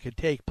accommodation could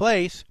take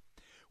place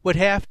would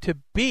have to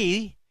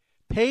be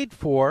paid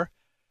for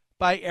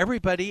by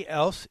everybody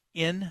else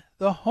in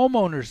the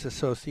homeowners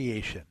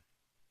association.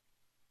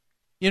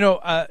 You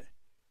know,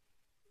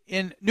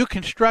 in new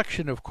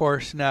construction, of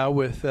course, now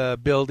with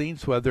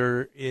buildings,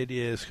 whether it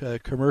is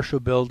commercial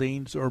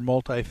buildings or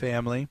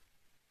multifamily,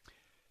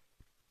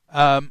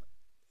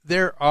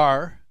 there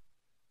are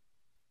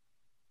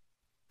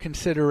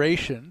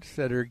considerations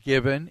that are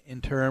given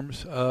in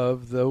terms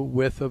of the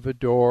width of a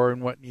door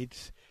and what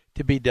needs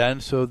to be done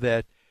so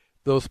that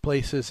those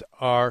places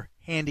are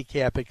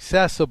handicap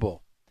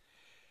accessible.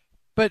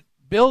 But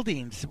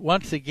buildings,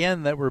 once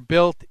again, that were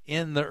built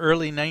in the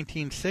early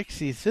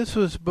 1960s, this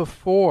was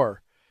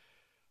before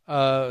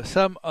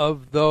some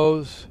of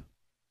those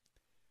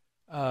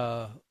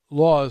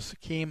laws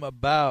came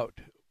about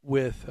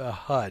with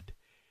HUD.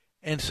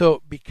 And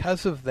so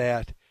because of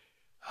that,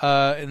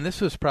 and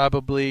this was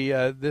probably,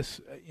 this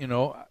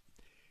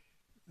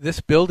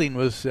building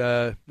was,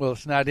 well,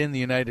 it's not in the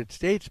United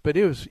States, but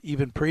it was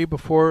even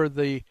before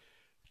the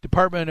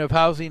Department of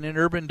Housing and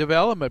Urban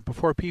Development,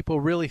 before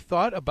people really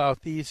thought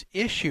about these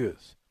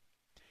issues.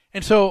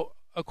 And so,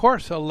 of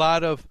course, a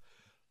lot of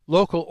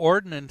local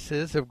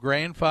ordinances have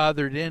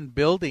grandfathered in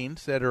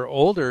buildings that are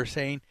older,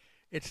 saying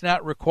it's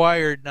not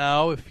required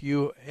now if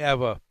you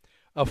have a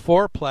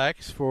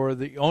fourplex for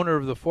the owner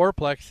of the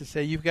fourplex to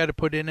say you've got to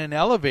put in an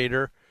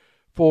elevator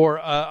for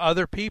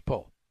other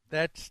people.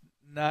 That's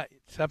not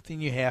something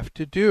you have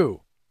to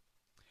do.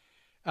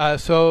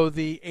 So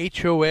the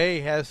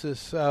HOA has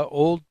this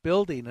old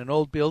building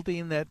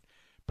that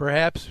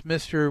perhaps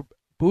Mr.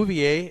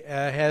 Bouvier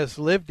has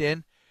lived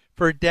in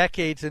for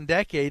decades and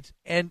decades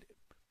and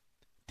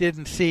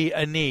didn't see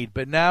a need.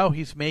 But now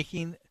he's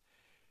making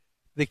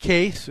the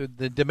case,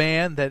 the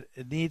demand that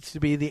it needs to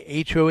be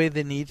the HOA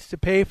that needs to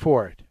pay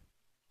for it.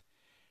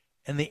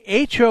 And the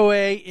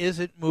HOA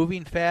isn't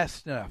moving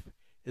fast enough.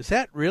 Is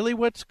that really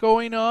what's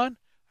going on?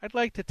 I'd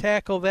like to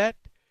tackle that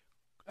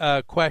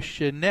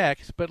question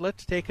next, but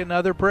let's take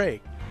another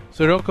break.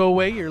 So don't go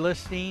away. You're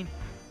listening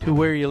to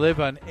Where You Live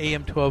on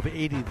AM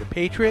 1280 The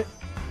Patriot.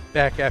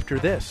 Back after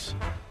this.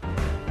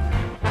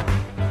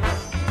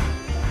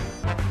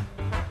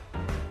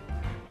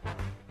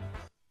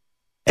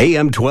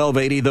 AM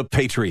 1280 The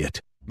Patriot.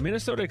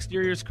 Minnesota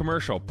Exteriors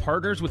Commercial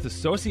partners with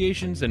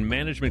associations and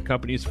management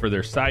companies for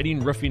their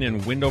siding, roofing,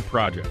 and window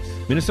projects.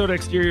 Minnesota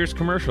Exteriors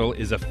Commercial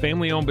is a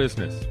family-owned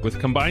business with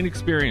combined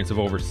experience of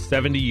over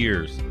 70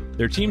 years.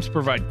 Their teams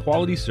provide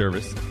quality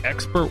service,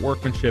 expert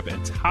workmanship,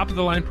 and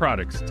top-of-the-line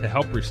products to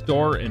help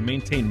restore and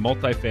maintain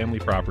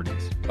multifamily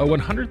properties. A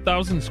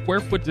 100,000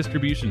 square foot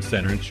distribution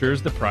center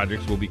ensures the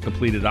projects will be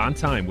completed on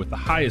time with the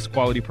highest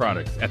quality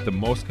products at the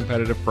most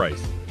competitive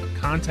price.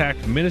 Contact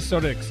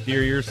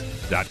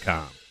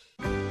MinnesotaExteriors.com.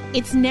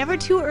 It's never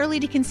too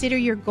early to consider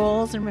your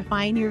goals and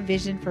refine your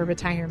vision for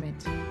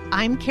retirement.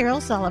 I'm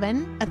Carol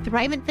Sullivan, a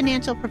Thrivent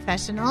financial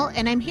professional,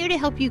 and I'm here to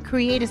help you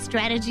create a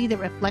strategy that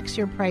reflects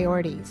your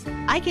priorities.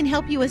 I can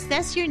help you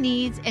assess your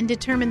needs and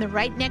determine the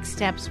right next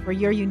steps for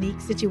your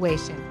unique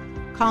situation.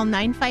 Call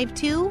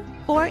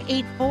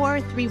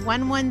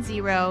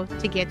 952-484-3110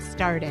 to get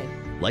started.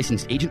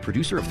 Licensed agent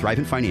producer of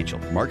Thrivent Financial.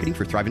 Marketing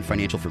for Thrivent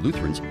Financial for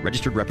Lutherans.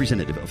 Registered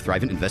representative of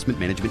Thrivent Investment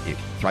Management, Inc.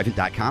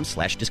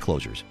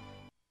 Thrivent.com/disclosures.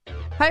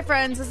 Hi,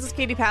 friends. This is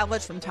Katie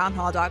Pavlich from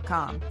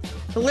townhall.com.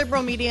 The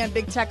liberal media and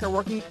big tech are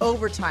working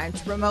overtime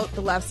to promote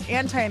the left's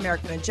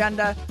anti-American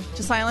agenda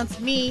to silence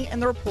me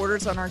and the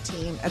reporters on our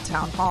team at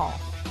Town Hall.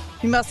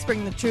 We must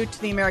bring the truth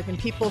to the American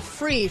people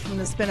free from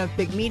the spin of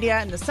big media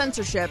and the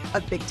censorship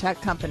of big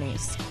tech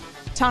companies.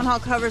 Town Hall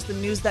covers the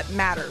news that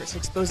matters,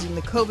 exposing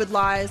the COVID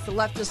lies, the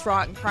leftist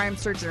rot and crime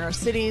surge in our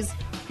cities,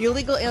 the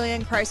illegal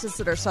alien crisis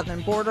at our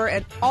southern border,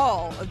 and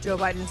all of Joe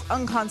Biden's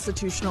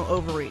unconstitutional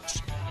overreach,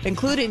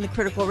 including the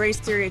critical race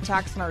theory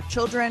attacks on our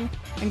children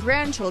and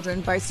grandchildren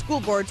by school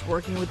boards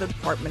working with the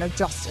Department of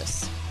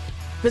Justice.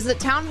 Visit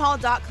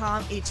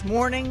townhall.com each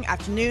morning,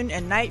 afternoon,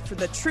 and night for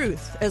the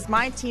truth as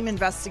my team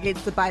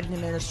investigates the Biden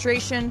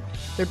administration,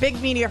 their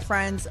big media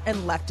friends, and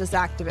leftist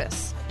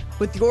activists.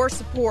 With your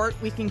support,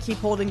 we can keep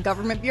holding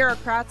government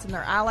bureaucrats and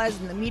their allies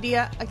in the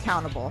media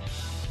accountable.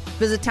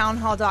 Visit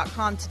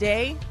townhall.com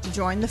today to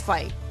join the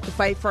fight. The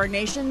fight for our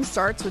nation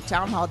starts with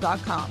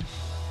townhall.com.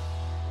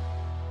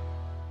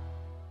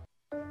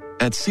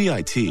 At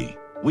CIT,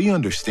 we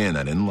understand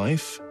that in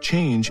life,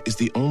 change is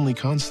the only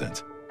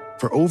constant.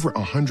 For over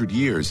 100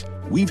 years,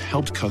 we've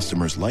helped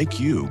customers like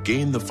you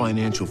gain the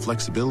financial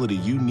flexibility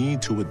you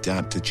need to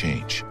adapt to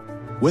change.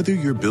 Whether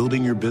you're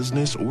building your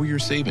business or your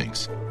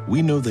savings,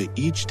 we know that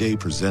each day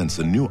presents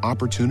a new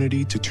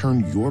opportunity to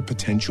turn your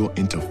potential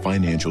into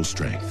financial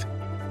strength.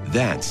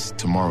 That's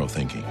tomorrow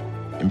thinking,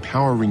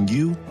 empowering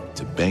you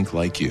to bank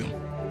like you.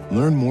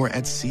 Learn more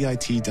at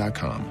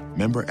CIT.com.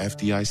 Member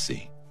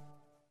FDIC.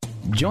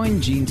 Join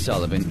Gene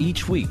Sullivan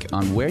each week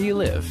on Where You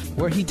Live,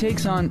 where he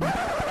takes on...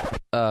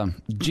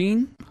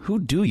 Gene, who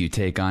do you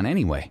take on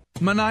anyway?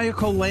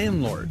 Maniacal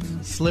landlords,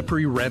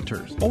 slippery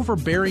renters,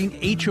 overbearing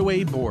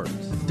HOA boards,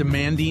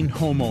 demanding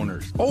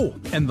homeowners. Oh,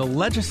 and the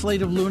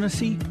legislative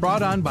lunacy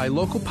brought on by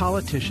local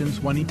politicians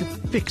wanting to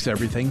fix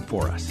everything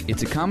for us.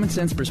 It's a common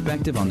sense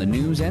perspective on the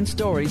news and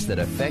stories that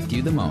affect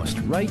you the most,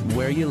 right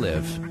where you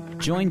live.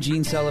 Join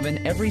Gene Sullivan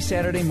every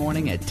Saturday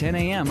morning at 10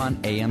 a.m. on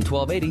AM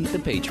 1280,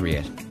 The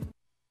Patriot.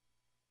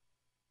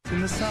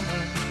 In the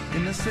summer,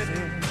 in the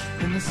city,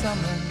 in the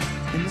summer,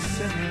 in the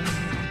city.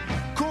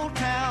 Cool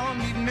town,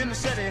 meeting in the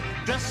city,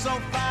 dressed so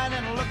fine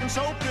and looking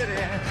so pretty.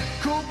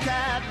 Cool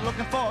cat,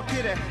 looking for a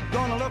kitty,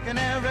 gonna look in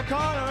every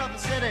corner of the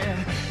city.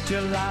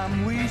 Till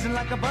I'm wheezing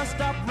like a bus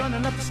stop,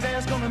 running up the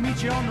stairs, gonna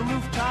meet you on the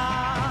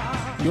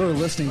rooftop. You're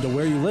listening to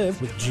Where You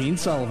Live with Gene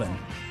Sullivan.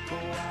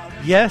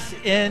 Yes,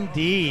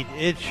 indeed.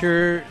 It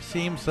sure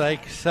seems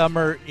like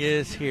summer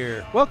is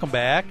here. Welcome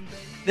back.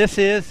 This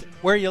is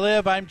Where You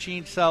Live. I'm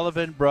Gene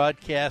Sullivan,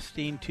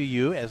 broadcasting to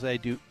you, as I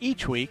do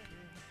each week,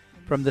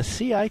 from the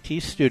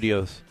CIT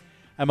studios.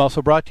 I'm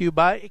also brought to you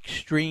by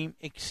Extreme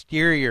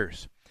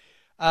Exteriors.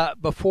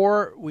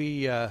 Before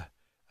we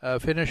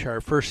finish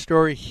our first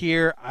story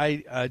here,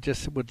 I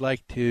just would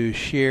like to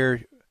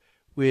share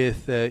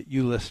with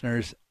you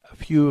listeners a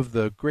few of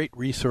the great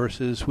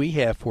resources we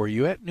have for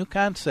you at New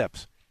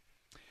Concepts.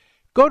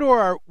 Go to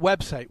our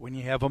website when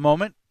you have a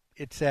moment.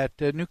 It's at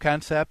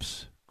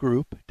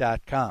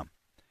newconceptsgroup.com.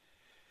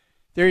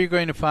 There you're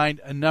going to find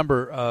a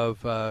number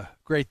of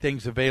great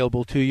things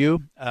available to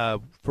you.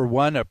 For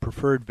one, a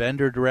preferred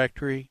vendor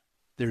directory.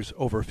 There's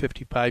over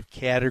 55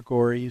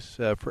 categories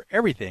for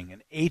everything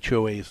an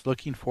HOA is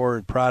looking for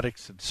in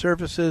products and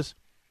services.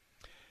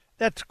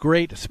 That's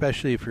great,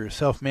 especially if you're a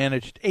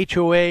self-managed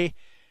HOA.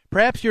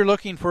 Perhaps you're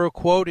looking for a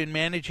quote in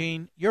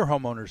managing your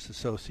homeowners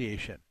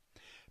association.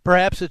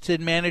 Perhaps it's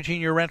in managing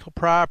your rental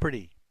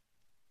property.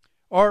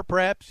 Or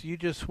perhaps you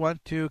just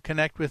want to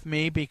connect with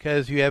me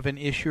because you have an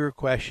issue or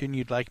question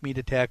you'd like me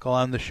to tackle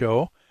on the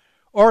show,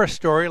 or a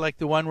story like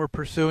the one we're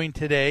pursuing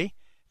today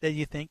that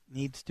you think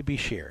needs to be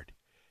shared.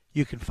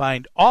 You can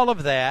find all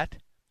of that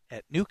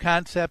at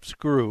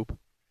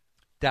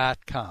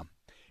newconceptsgroup.com.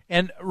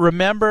 And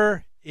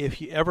remember,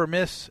 if you ever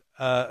miss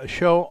a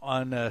show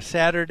on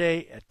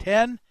Saturday at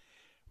 10,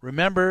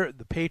 remember,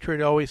 the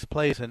Patriot always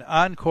plays an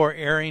encore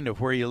airing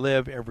of Where You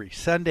Live every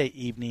Sunday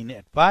evening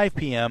at 5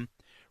 p.m.,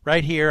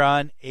 right here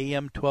on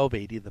AM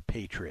 1280, The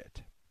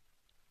Patriot.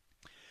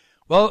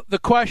 Well, the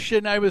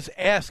question I was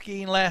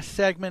asking last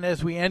segment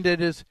as we ended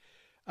is,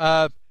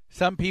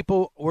 some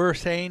people were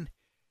saying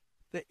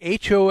the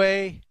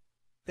HOA,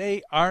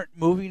 they aren't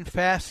moving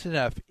fast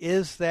enough.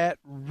 Is that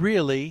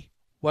really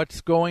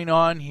what's going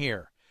on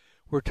here?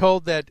 We're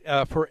told that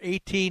for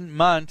 18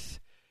 months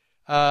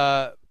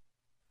that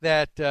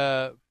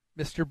Mr.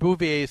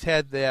 Bouvier's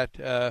had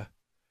that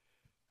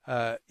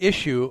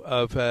issue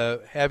of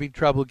having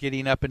trouble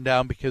getting up and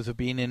down because of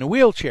being in a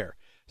wheelchair.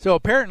 So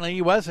apparently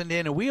he wasn't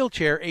in a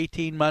wheelchair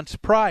 18 months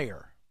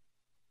prior.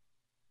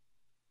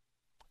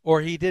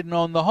 Or he didn't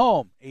own the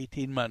home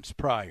 18 months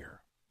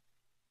prior.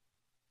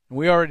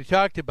 We already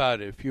talked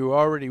about it. If you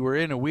already were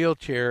in a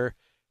wheelchair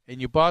and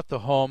you bought the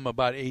home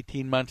about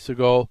 18 months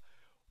ago,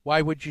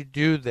 why would you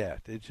do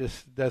that? It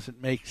just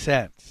doesn't make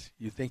sense.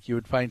 You think you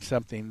would find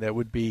something that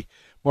would be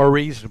more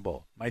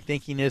reasonable. My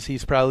thinking is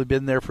he's probably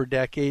been there for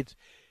decades.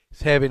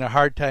 He's having a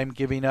hard time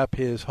giving up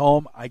his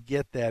home. I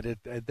get that.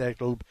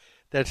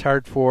 That's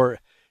hard for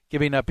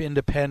giving up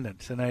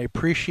independence, and I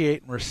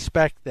appreciate and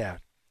respect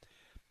that.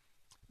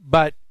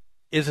 But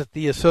is it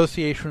the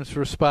association's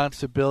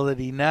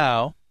responsibility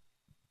now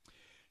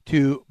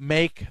to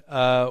make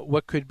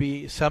what could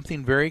be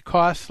something very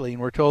costly,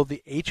 and we're told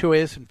the HOA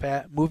isn't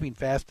moving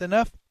fast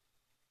enough?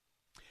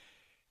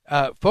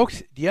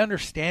 Folks, do you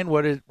understand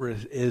what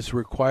is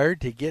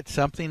required to get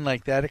something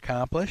like that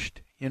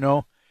accomplished? You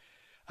know,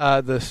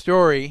 the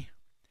story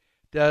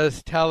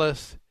does tell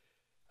us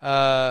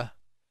that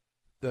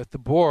the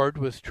board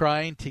was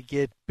trying to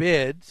get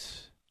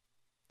bids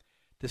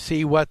to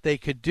see what they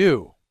could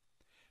do.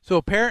 So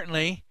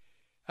apparently,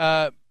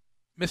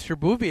 Mr.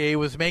 Bouvier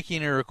was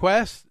making a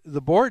request.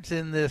 The board's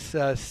in this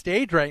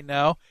stage right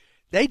now.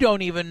 They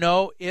don't even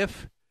know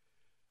if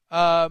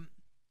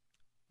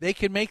they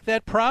can make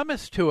that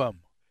promise to him.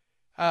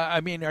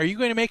 I mean, are you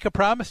going to make a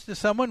promise to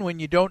someone when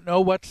you don't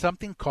know what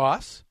something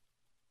costs?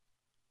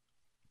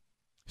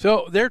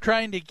 So they're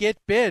trying to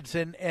get bids,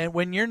 and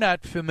when you're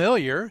not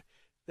familiar,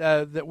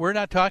 that we're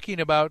not talking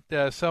about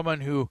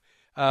someone who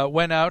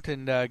went out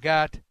and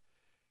got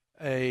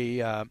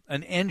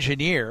an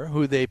engineer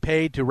who they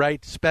paid to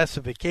write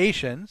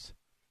specifications.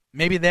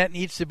 Maybe that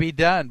needs to be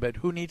done, but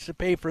who needs to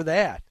pay for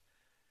that?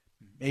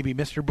 Maybe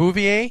Mr.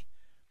 Bouvier?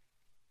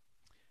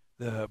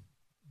 The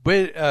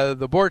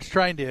the board's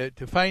trying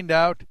to find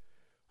out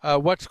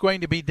what's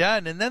going to be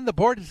done. And then the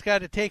board has got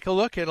to take a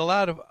look at a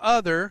lot of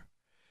other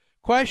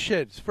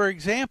questions. For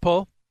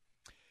example,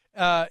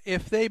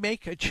 if they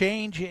make a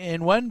change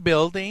in one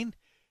building,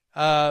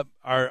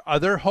 our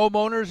other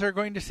homeowners are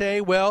going to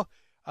say, well,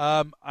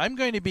 I'm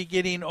going to be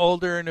getting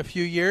older in a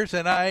few years,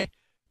 and I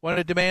want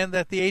to demand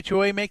that the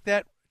HOA make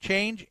that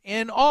change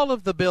in all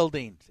of the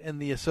buildings in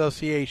the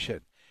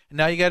association. And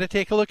now you got to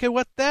take a look at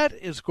what that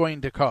is going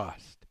to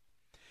cost.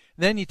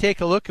 Then you take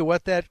a look at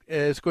what that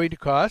is going to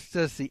cost.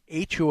 Does the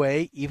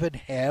HOA even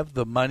have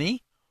the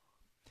money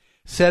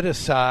set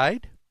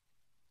aside?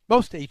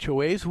 Most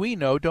HOAs, we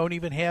know, don't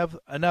even have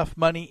enough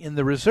money in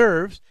the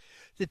reserves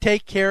to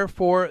take care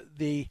for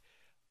the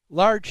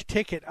large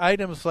ticket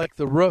items like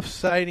the roof,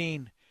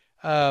 siding,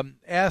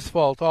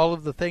 asphalt, all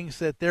of the things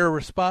that they're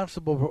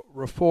responsible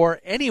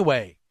for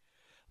anyway,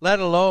 let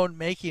alone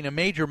making a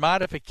major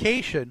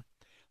modification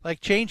like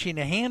changing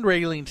a hand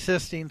railing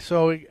system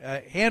so it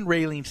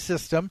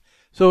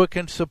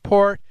can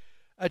support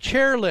a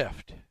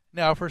chairlift.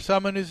 Now, for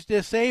someone who's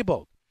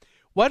disabled,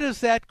 what does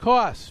that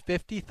cost?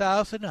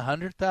 $50,000,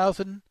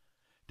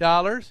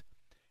 $100,000?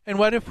 And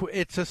what if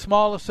it's a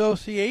small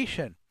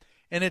association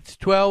and it's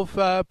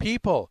 12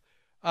 people?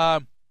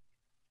 What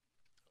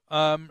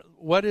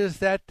is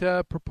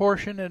that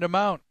proportionate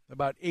amount?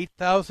 About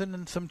 $8,000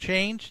 and some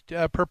change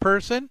per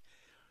person?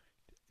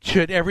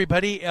 Should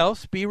everybody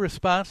else be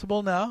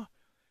responsible now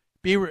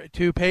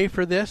to pay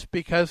for this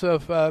because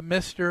of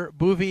Mr.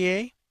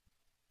 Bouvier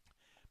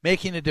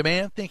making a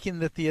demand, thinking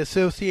that the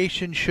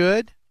association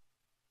should?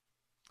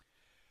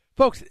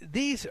 Folks,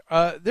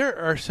 there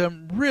are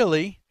some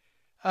really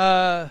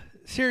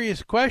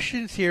serious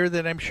questions here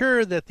that I'm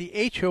sure that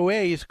the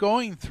HOA is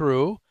going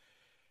through,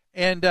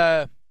 and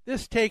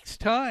this takes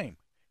time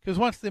because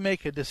once they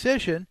make a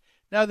decision,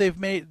 now they've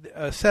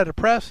set a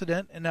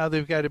precedent, and now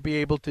they've got to be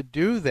able to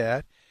do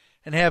that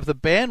and have the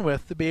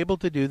bandwidth to be able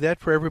to do that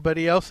for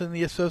everybody else in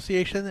the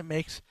association that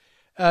makes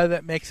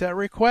that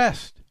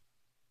request.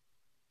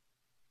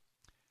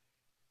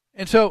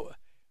 And so,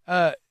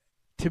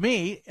 to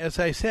me, as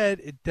I said,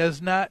 it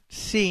does not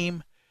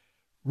seem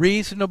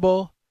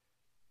reasonable,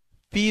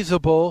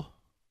 feasible,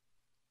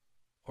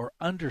 or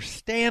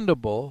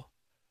understandable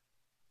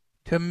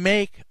to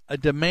make a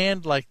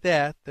demand like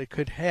that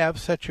could have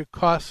such a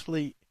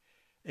costly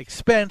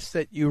expense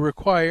that you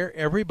require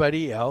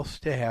everybody else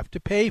to have to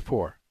pay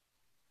for.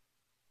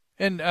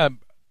 And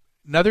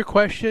another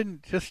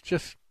question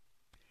just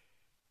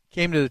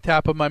came to the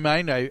top of my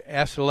mind. I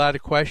asked a lot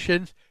of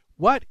questions.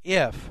 What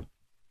if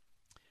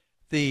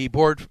the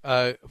board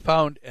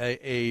found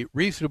a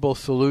reasonable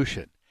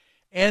solution,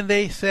 and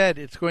they said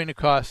it's going to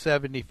cost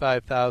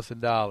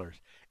 $75,000,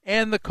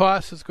 and the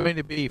cost is going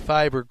to be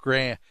 $5 or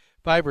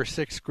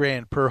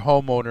 $6,000 per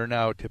homeowner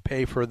now to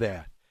pay for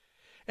that,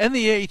 and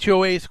the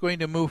HOA is going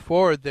to move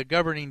forward? The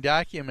governing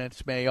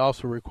documents may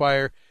also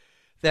require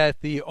that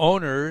the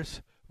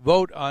owners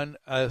vote on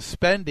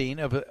spending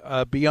of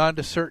beyond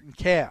a certain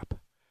cap.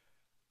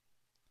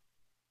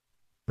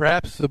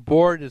 Perhaps the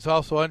board is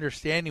also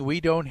understanding we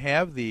don't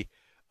have the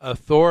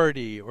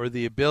authority or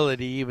the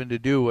ability even to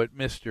do what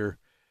Mr.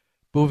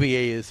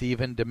 Bouvier is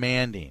even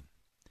demanding.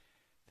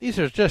 These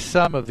are just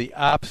some of the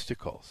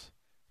obstacles,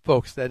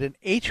 folks, that an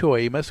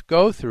HOA must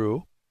go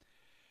through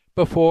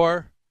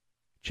before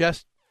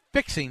just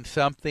fixing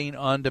something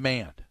on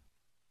demand.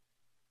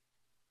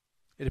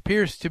 It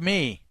appears to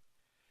me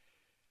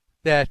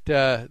that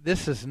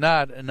this is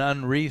not an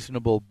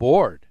unreasonable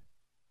board,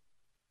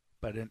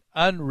 but an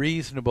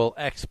unreasonable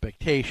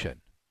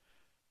expectation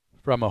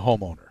from a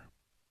homeowner.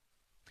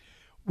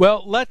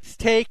 Well, let's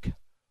take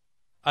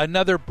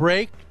another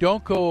break.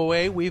 Don't go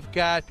away. We've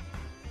got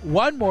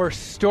one more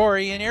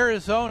story in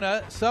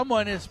Arizona.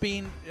 Someone is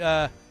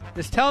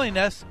telling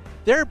us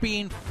they're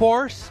being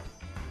forced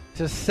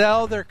to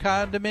sell their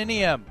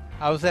condominium.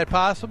 How is that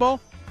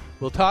possible?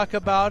 We'll talk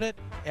about it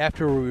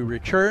after we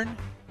return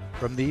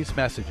from these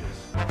messages.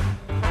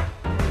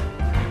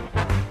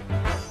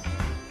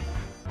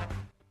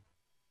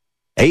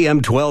 AM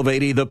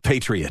 1280, The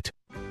Patriot.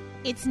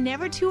 It's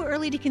never too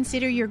early to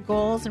consider your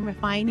goals and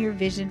refine your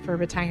vision for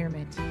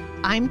retirement.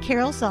 I'm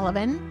Carol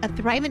Sullivan, a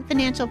Thrivent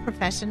financial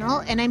professional,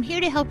 and I'm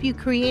here to help you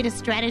create a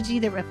strategy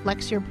that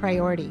reflects your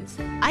priorities.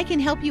 I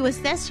can help you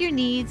assess your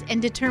needs and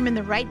determine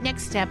the right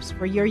next steps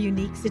for your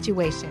unique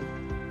situation.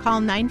 Call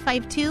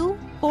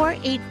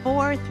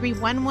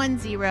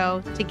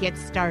 952-484-3110 to get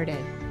started.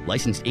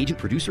 Licensed agent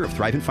producer of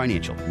Thrivent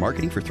Financial.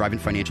 Marketing for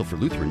Thrivent Financial for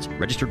Lutherans.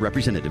 Registered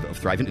representative of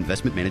Thrivent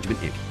Investment Management,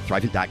 Inc.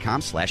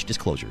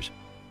 Thrivent.com/disclosures.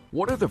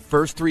 What are the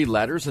first three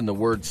letters in the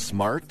word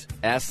SMART?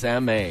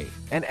 SMA.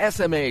 And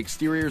SMA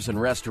Exteriors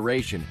and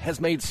Restoration has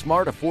made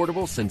SMART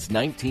affordable since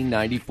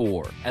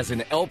 1994. As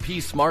an LP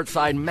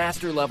SmartSide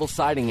Master Level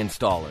Siding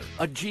Installer,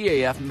 a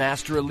GAF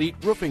Master Elite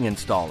Roofing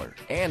Installer,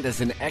 and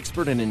as an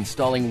expert in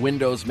installing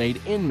windows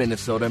made in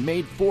Minnesota,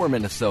 made for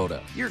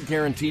Minnesota, you're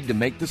guaranteed to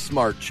make the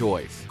SMART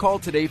choice. Call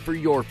today for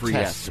your free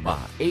estimate.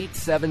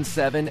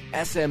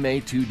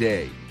 877-SMA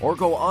today. Or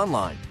go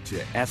online to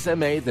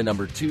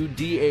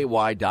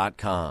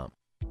SMA2DAY.com.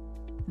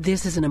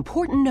 This is an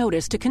important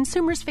notice to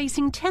consumers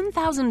facing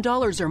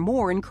 $10,000 or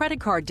more in credit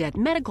card debt,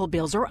 medical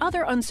bills, or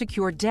other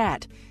unsecured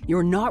debt.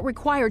 You're not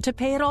required to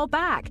pay it all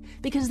back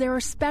because there are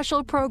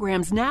special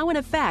programs now in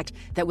effect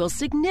that will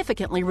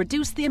significantly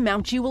reduce the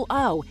amount you will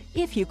owe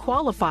if you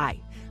qualify.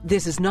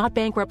 This is not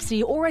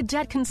bankruptcy or a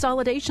debt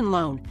consolidation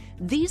loan.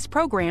 These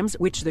programs,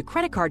 which the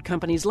credit card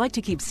companies like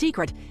to keep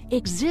secret,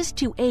 exist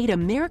to aid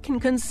American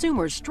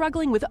consumers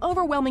struggling with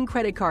overwhelming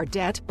credit card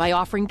debt by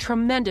offering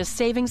tremendous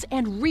savings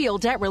and real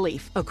debt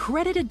relief.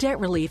 Accredited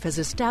Debt Relief has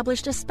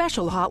established a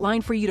special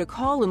hotline for you to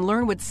call and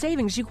learn what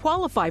savings you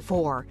qualify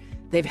for.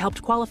 They've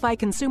helped qualify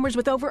consumers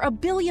with over $1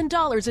 billion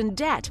in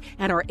debt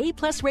and are A+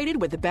 rated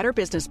with the Better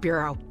Business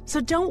Bureau. So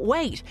don't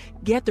wait.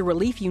 Get the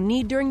relief you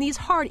need during these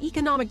hard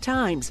economic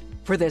times.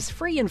 For this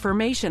free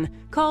information,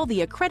 call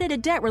the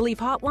Accredited Debt Relief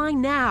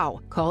Hotline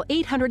now. Call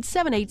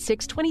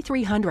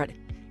 800-786-2300.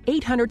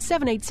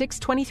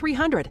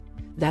 800-786-2300.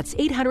 That's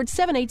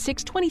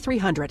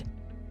 800-786-2300.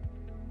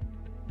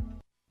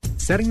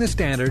 Setting the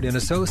standard in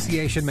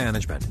association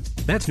management.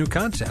 That's New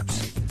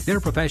Concepts.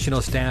 Their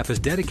professional staff is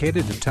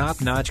dedicated to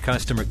top-notch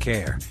customer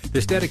care.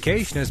 This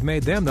dedication has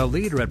made them the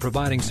leader at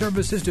providing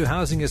services to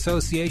housing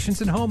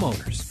associations and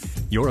homeowners.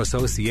 Your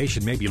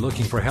association may be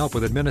looking for help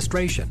with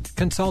administration,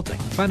 consulting,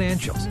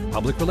 financials,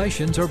 public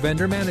relations, or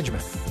vendor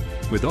management.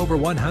 With over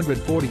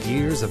 140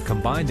 years of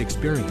combined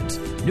experience,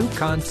 New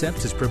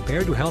Concepts is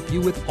prepared to help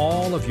you with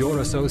all of your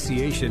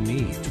association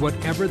needs,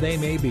 whatever they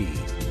may be.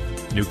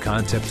 New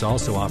Concepts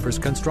also offers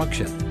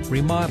construction,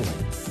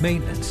 remodeling,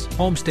 maintenance,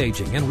 home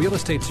staging, and real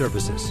estate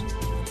services.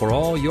 For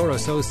all your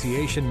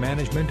association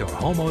management or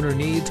homeowner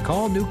needs,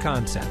 call New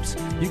Concepts.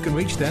 You can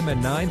reach them at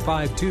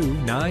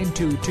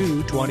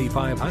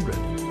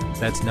 952-922-2500.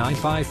 That's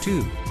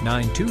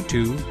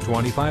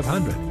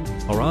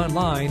 952-922-2500. Or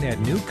online at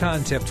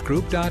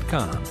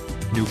newconceptsgroup.com.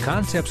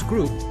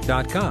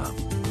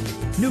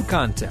 newconceptsgroup.com. New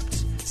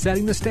Concepts,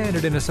 setting the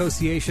standard in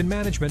association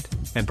management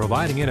and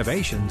providing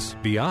innovations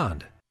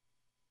beyond.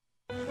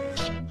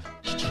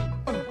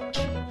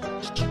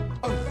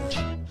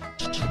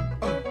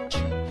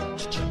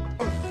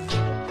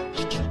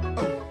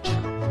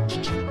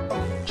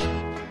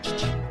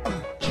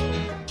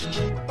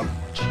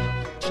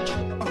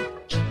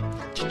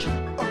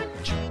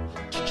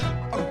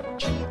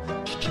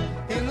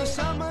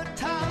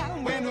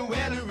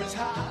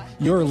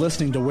 You're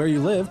listening to Where You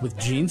Live with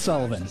Gene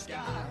Sullivan.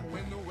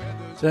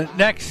 The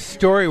next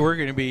story we're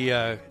going to be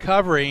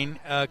covering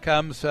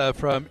comes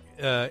from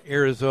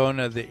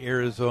Arizona, the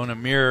Arizona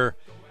Mirror.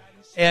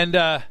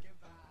 And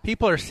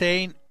people are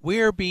saying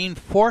we are being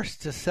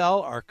forced to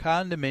sell our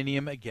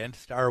condominium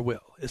against our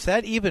will. Is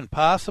that even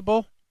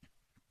possible?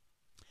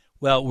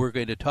 Well, we're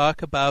going to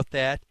talk about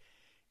that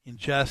in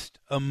just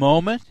a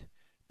moment.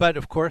 But,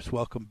 of course,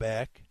 welcome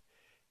back.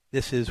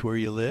 This is Where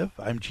You Live.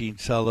 I'm Gene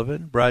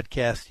Sullivan,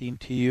 broadcasting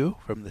to you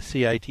from the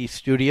CIT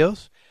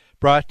studios,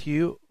 brought to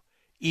you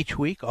each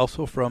week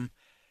also from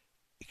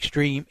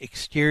Extreme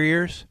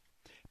Exteriors.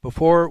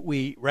 Before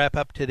we wrap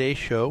up today's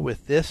show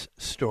with this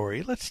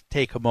story, let's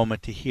take a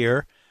moment to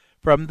hear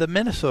from the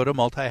Minnesota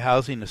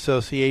Multi-Housing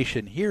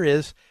Association. Here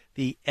is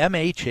the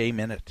MHA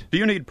Minute. Do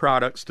you need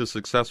products to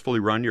successfully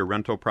run your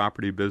rental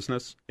property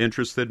business?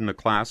 Interested in a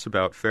class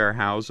about fair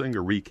housing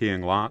or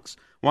rekeying locks?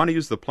 Want to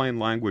use the plain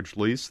language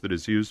lease that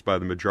is used by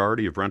the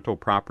majority of rental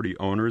property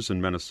owners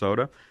in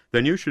Minnesota?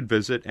 Then you should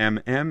visit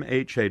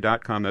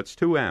mmha.com. That's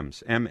two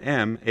M's,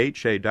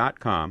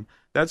 mmha.com.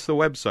 That's the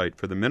website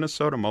for the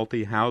Minnesota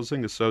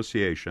Multi-Housing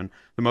Association,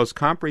 the most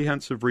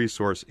comprehensive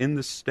resource in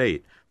the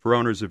state for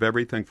owners of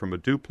everything from a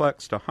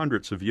duplex to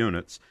hundreds of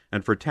units,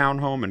 and for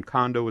townhome and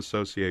condo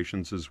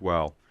associations as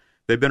well.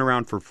 They've been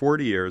around for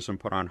 40 years and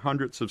put on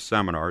hundreds of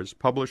seminars,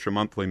 publish a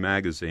monthly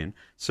magazine,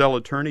 sell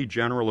Attorney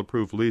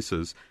General-approved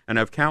leases, and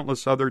have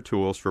countless other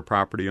tools for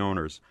property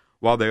owners.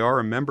 While they are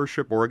a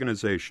membership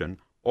organization,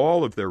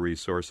 all of their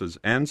resources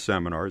and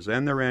seminars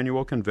and their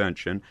annual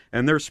convention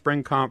and their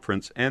spring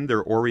conference and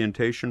their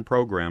orientation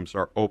programs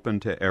are open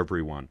to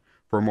everyone.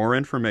 For more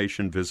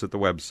information, visit the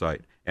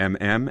website,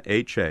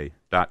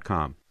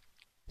 mmha.com.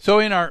 So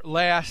in our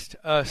last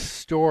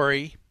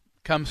story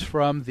comes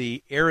from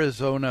the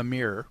Arizona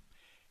Mirror.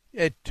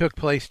 It took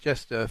place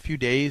just a few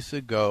days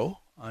ago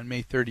on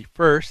May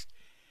 31st.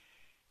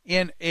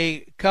 And a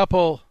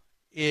couple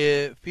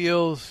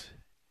feels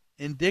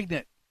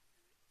indignant.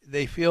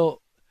 They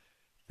feel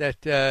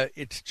that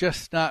it's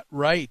just not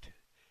right.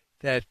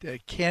 That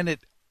can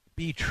it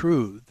be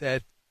true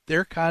that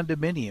their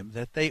condominium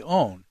that they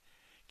own,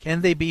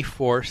 can they be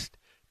forced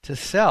to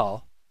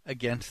sell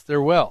against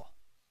their will?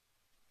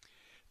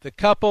 The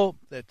couple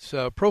that's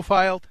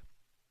profiled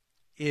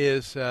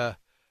is a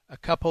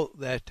couple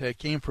that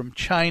came from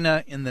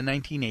China in the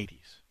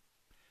 1980s.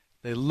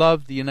 They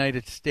loved the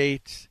United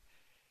States.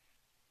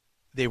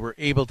 They were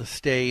able to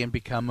stay and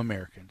become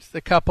Americans.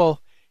 The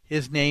couple,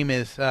 his name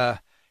is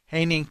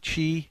Haining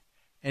Chi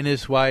and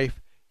his wife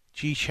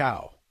Ji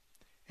Chao.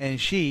 And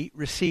she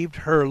received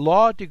her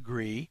law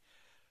degree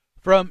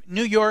from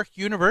New York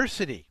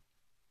University.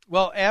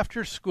 Well,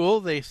 after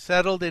school, they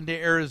settled into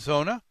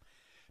Arizona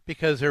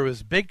because there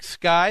was big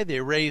sky.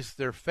 They raised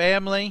their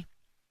family.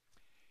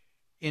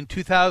 In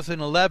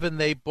 2011,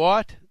 they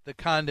bought the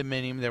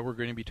condominium that we're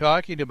going to be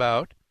talking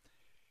about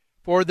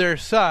for their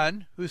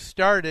son, who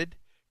started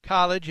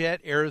college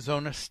at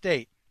Arizona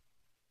State.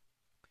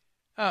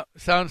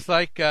 Sounds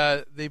like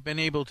they've been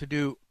able to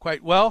do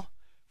quite well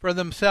for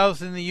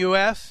themselves in the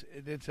U.S.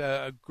 It's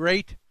a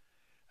great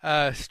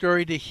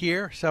story to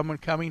hear, someone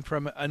coming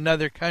from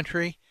another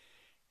country,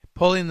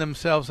 pulling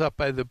themselves up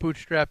by the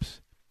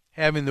bootstraps,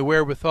 having the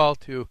wherewithal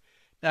to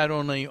not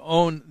only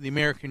own the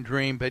American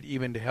dream, but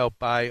even to help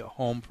buy a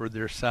home for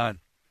their son.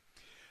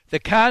 The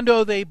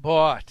condo they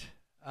bought,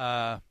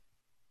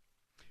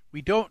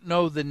 we don't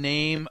know the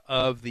name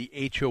of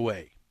the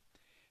HOA.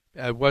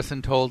 It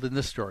wasn't told in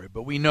the story,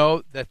 but we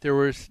know that there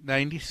was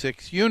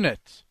 96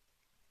 units.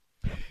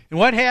 And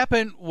what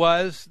happened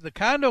was the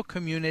condo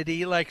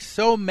community, like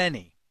so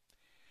many,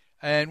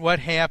 and what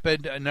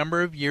happened a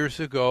number of years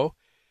ago,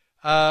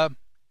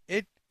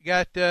 it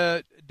got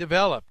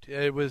developed.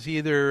 It was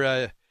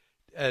either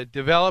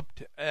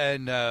developed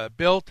and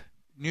built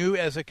new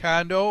as a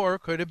condo, or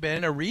it could have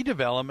been a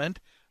redevelopment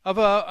of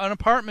an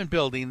apartment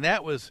building.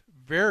 That was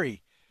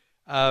very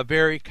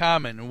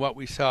common in what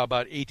we saw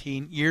about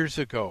 18 years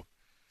ago.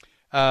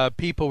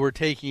 People were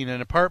taking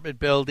an apartment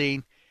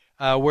building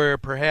where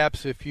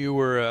perhaps if you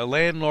were a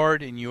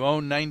landlord and you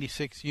owned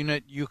 96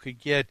 unit, you could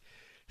get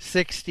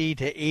 $60,000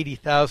 to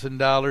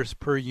 $80,000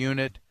 per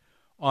unit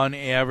on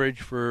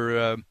average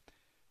for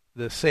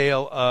the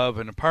sale of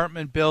an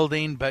apartment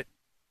building. But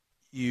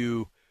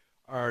you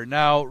are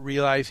now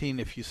realizing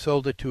if you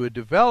sold it to a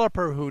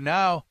developer who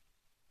now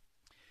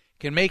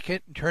can make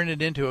it and turn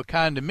it into a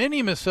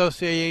condominium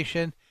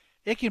association,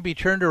 it can be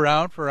turned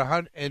around for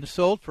and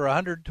sold for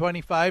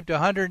 $125,000 to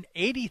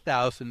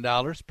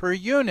 $180,000 per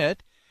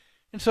unit.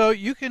 And so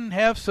you can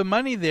have some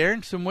money there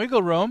and some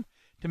wiggle room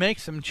to make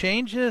some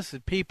changes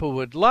that people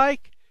would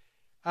like.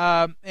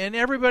 And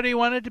everybody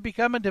wanted to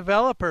become a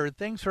developer.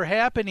 Things were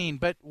happening.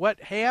 But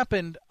what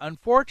happened,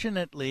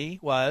 unfortunately,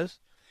 was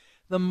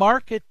the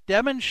market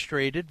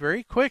demonstrated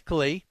very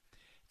quickly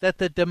that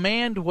the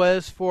demand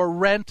was for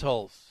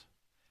rentals,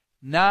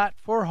 not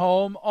for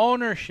home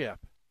ownership.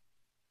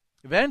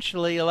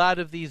 Eventually, a lot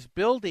of these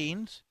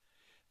buildings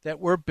that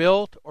were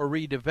built or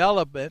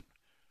redeveloped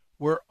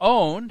were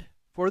owned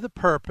for the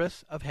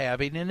purpose of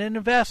having an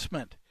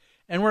investment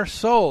and were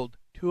sold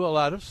to a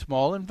lot of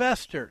small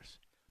investors.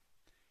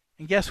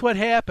 And guess what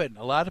happened?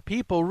 A lot of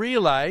people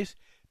realize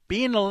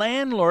being a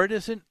landlord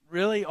isn't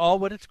really all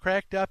what it's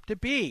cracked up to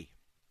be.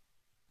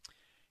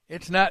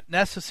 It's not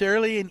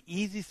necessarily an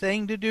easy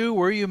thing to do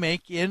where you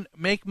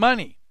make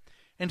money.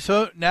 And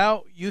so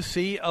now you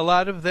see a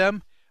lot of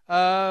them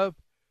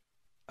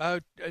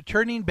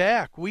turning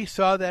back. We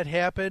saw that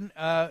happen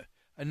a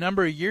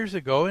number of years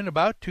ago in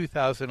about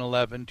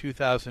 2011,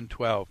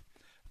 2012.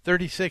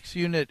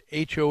 36-unit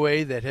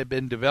HOA that had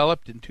been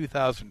developed in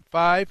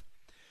 2005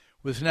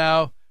 was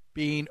now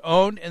being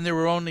owned, and there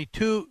were only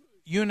 2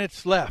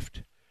 units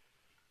left.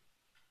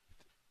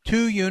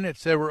 2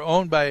 units that were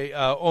owned by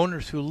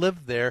owners who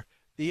lived there.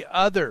 The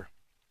other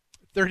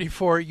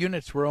 34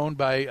 units were owned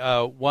by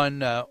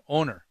one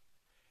owner.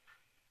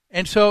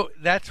 And so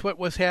that's what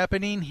was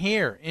happening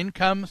here. In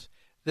comes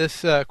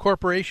this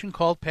corporation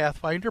called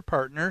Pathfinder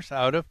Partners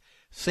out of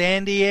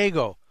San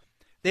Diego.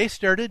 They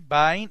started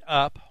buying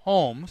up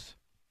homes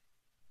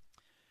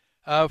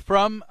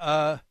from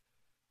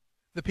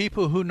the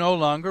people who no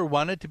longer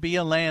wanted to be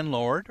a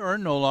landlord or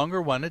no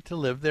longer wanted to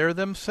live there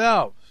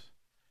themselves.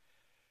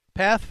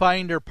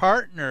 Pathfinder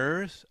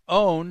Partners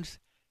owns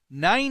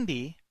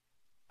 90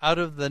 out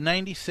of the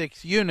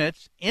 96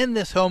 units in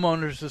this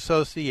homeowners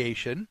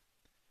association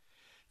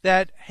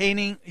that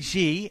Haining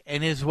Ji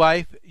and his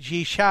wife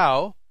Ji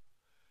Shao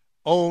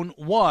own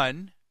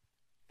one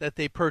that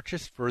they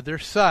purchased for their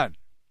son.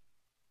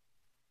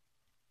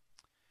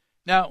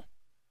 Now,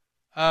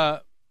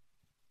 the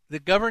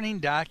governing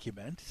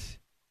documents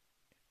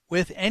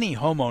with any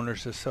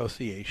homeowners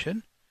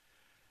association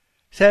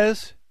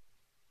says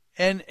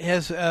and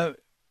has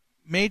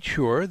made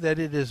sure that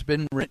it has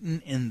been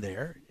written in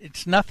there.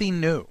 It's nothing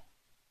new.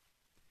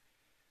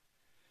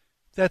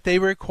 That they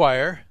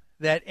require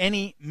that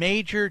any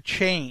major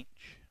change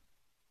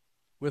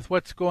with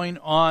what's going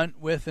on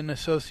with an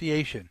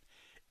association,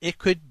 it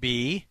could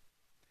be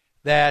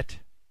that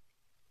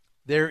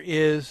there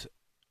is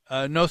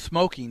no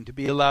smoking to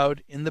be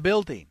allowed in the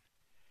building.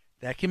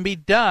 That can be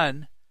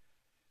done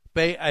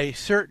by a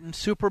certain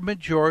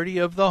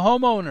supermajority of the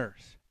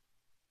homeowners.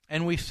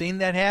 And we've seen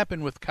that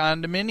happen with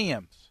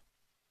condominiums.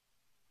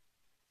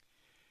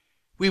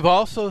 We've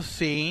also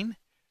seen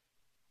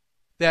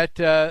that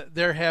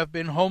there have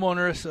been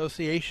homeowner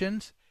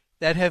associations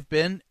that have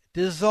been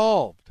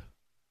dissolved.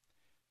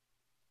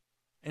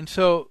 And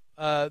so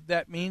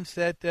that means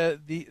that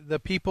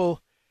the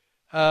people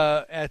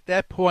at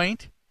that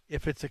point,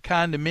 if it's a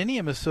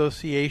condominium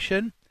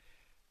association,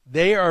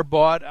 they are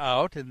bought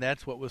out, and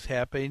that's what was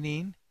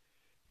happening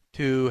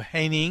to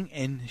Haining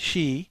and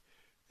Shi.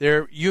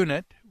 Their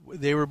unit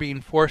they were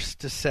being forced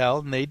to sell,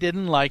 and they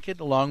didn't like it,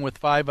 along with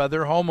 5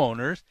 other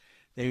homeowners.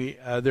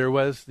 There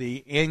was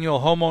the annual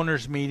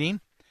homeowners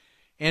meeting,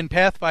 and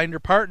Pathfinder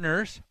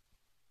Partners,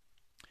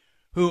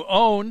 who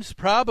owns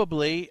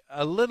probably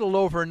a little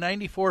over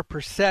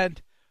 94%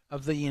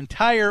 of the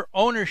entire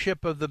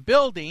ownership of the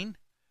building,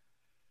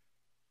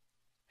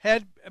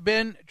 had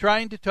been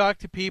trying to talk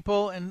to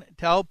people and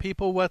tell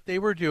people what they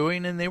were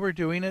doing, and they were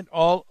doing it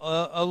all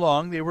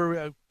along. They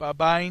were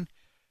buying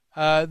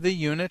the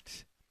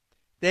units.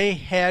 They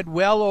had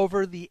well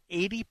over the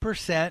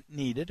 80%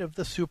 needed of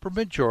the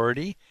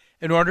supermajority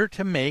in order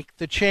to make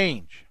the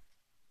change.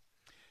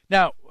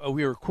 Now,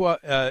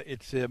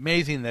 it's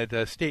amazing that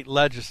a state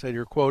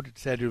legislator quoted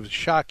said, "It was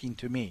shocking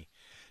to me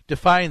to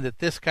find that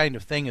this kind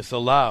of thing is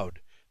allowed.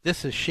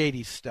 This is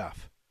shady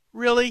stuff."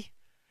 Really?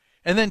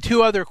 And then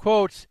 2 other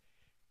quotes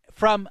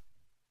from,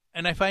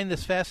 and I find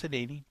this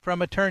fascinating,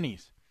 from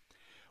attorneys.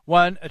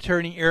 One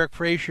attorney, Eric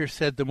Frazier,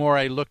 said, "The more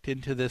I looked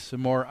into this, the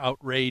more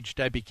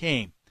outraged I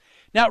became."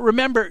 Now,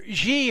 remember,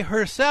 Xi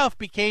herself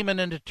became an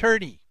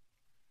attorney.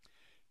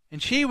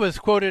 And she was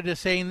quoted as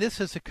saying, "This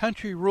is a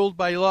country ruled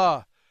by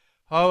law.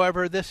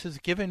 However, this has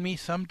given me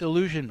some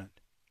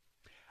delusionment."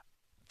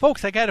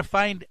 Folks, I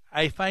find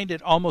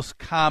it almost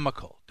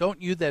comical,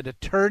 don't you, that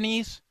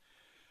attorneys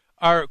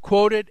are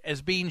quoted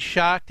as being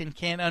shocked and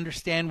can't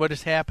understand what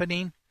is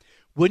happening?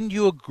 Wouldn't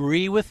you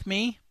agree with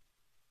me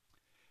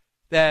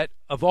that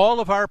of all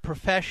of our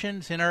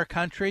professions in our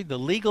country, the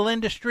legal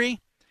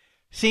industry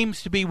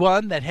seems to be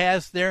one that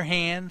has their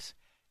hands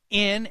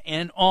in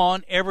and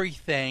on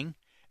everything,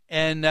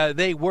 and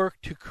they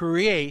work to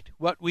create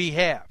what we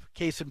have?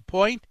 Case in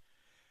point,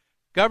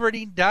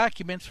 governing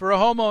documents for a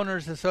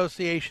homeowners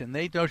association.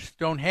 They just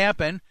don't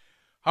happen.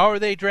 How are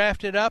they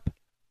drafted up?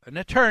 An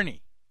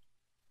attorney.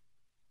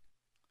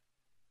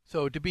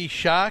 So to be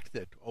shocked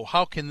that,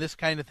 how can this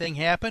kind of thing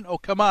happen? Oh,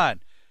 come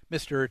on,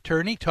 Mr.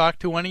 Attorney, talk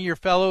to one of your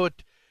fellow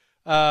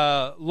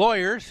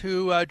lawyers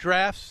who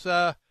drafts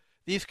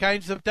these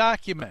kinds of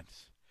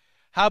documents.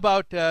 How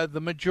about the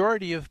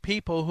majority of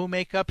people who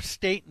make up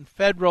state and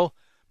federal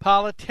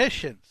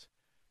politicians?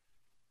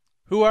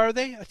 Who are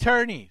they?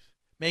 Attorneys.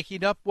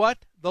 Making up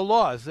what? The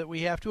laws that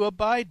we have to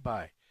abide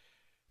by.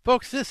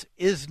 Folks, this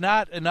is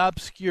not an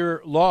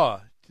obscure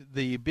law.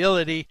 The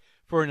ability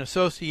for an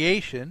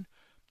association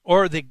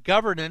or the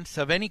governance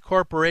of any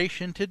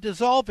corporation to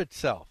dissolve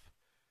itself.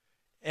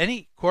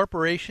 Any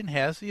corporation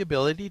has the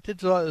ability to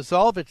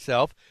dissolve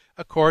itself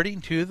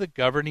according to the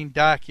governing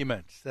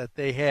documents that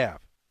they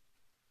have.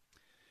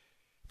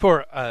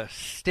 For a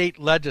state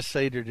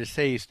legislator to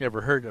say he's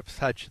never heard of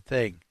such a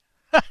thing,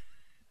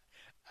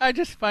 I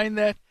just find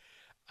that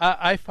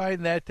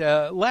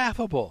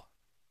laughable.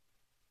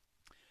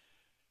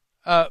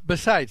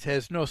 Besides,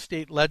 has no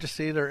state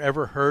legislator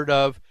ever heard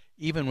of,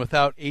 even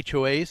without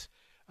HOAs,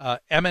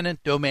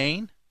 eminent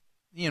domain?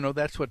 You know,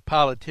 that's what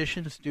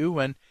politicians do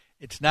when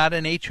it's not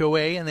an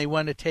HOA and they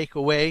want to take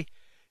away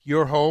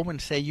your home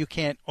and say you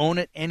can't own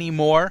it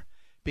anymore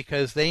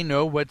because they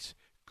know what's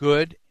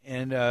good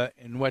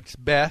and what's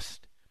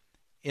best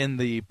in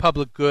the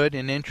public good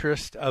and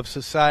interest of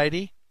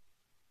society.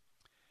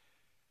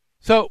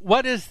 So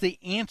what is the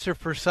answer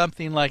for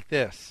something like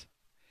this?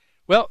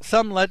 Well,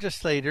 some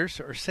legislators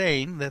are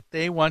saying that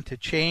they want to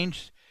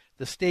change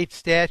the state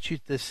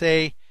statute to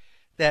say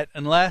that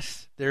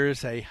unless there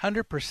is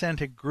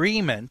 100%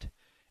 agreement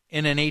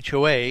in an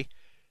HOA,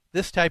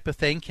 this type of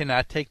thing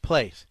cannot take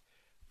place.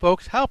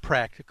 Folks, how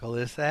practical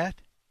is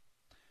that?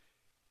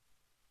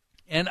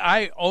 And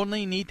I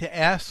only need to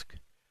ask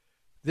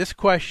this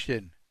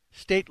question.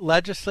 State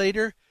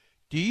legislator,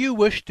 do you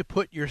wish to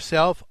put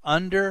yourself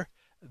under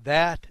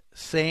that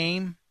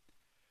same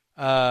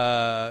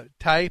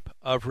type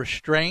of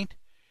restraint,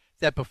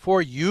 that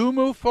before you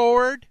move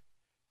forward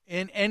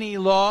in any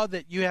law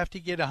that you have to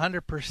get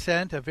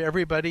 100% of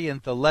everybody in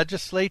the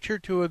legislature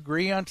to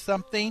agree on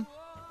something?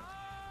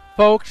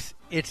 Folks,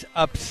 it's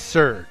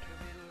absurd.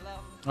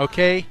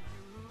 Okay?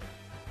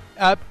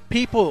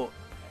 People,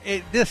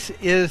 this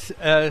is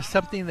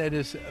something that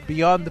is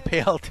beyond the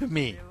pale to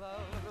me.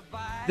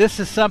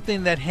 This is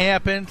something that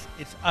happens.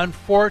 It's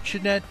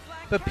unfortunate,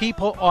 but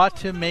people ought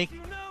to make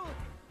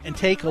and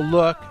take a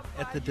look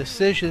at the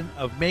decision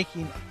of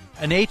making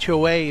an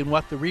HOA and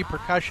what the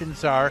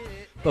repercussions are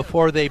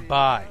before they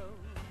buy,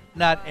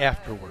 not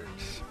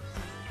afterwards.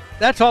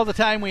 That's all the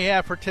time we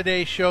have for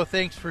today's show.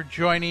 Thanks for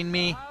joining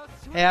me.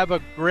 Have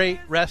a great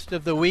rest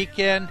of the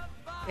weekend,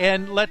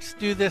 and let's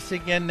do this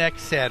again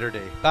next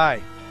Saturday.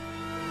 Bye.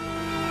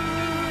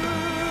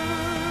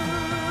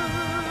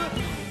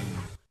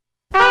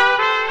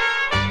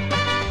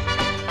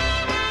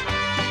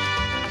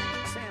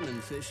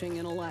 Salmon fishing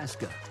in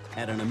Alaska,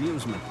 at an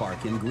amusement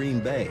park in Green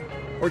Bay,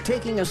 or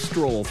taking a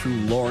stroll through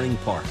Loring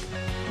Park.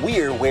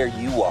 We're where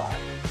you are.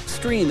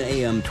 Stream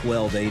AM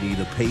 1280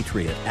 The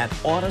Patriot at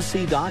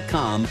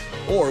Odyssey.com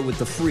or with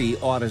the free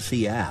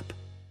Odyssey app.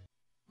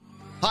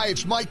 Hi,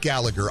 it's Mike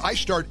Gallagher. I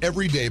start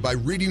every day by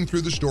reading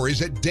through the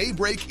stories at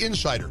Daybreak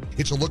Insider.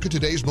 It's a look at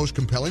today's most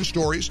compelling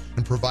stories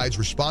and provides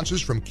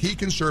responses from key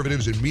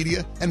conservatives in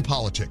media and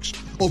politics.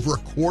 Over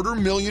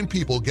 250,000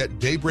 people get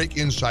Daybreak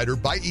Insider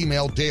by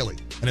email daily,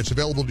 and it's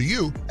available to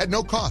you at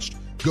no cost.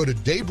 Go to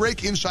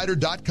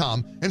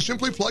daybreakinsider.com and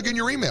simply plug in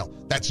your email.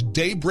 That's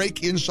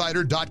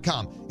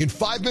daybreakinsider.com. In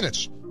 5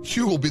 minutes,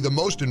 you will be the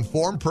most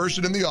informed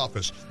person in the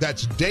office.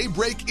 That's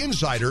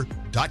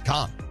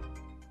daybreakinsider.com.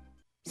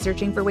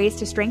 Searching for ways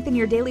to strengthen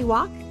your daily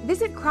walk?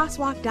 Visit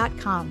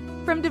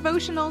crosswalk.com. From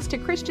devotionals to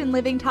Christian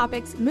living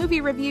topics,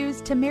 movie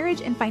reviews to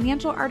marriage and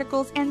financial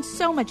articles, and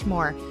so much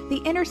more. The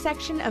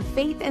intersection of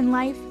faith and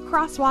life,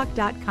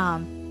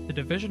 crosswalk.com. The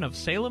division of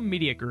Salem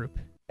Media Group.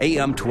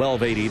 AM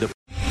 1280, the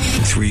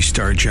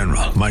 3-star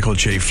General Michael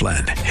J.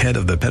 Flynn, head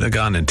of the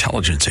Pentagon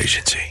Intelligence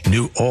Agency,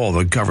 knew all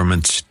the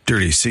government's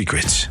dirty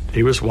secrets.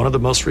 He was one of the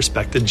most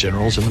respected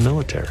generals in the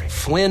military.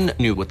 Flynn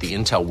knew what the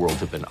intel world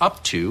had been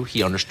up to.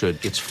 He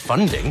understood its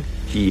funding.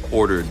 He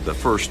ordered the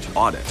first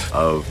audit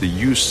of the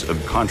use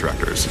of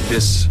contractors.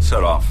 This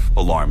set off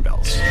alarm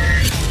bells.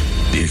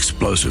 The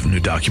explosive new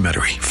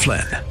documentary,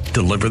 Flynn,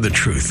 Deliver the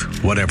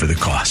Truth, Whatever the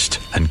Cost,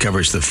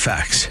 uncovers the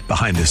facts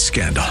behind this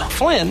scandal.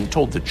 Flynn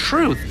told the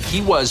truth.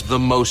 He was the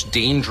most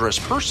dangerous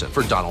person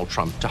for Donald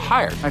Trump to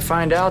hire. I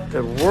find out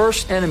the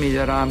worst enemy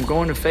that I'm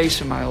going to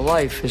face in my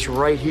life is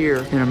right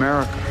here in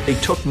America. They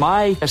took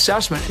my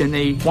assessment and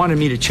they wanted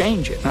me to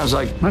change it. And I was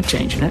like, I'm not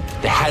changing it.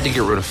 They had to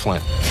get rid of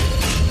Flynn.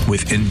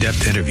 With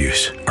in-depth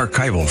interviews,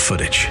 archival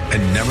footage,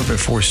 and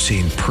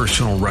never-before-seen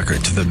personal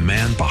records of the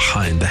man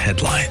behind the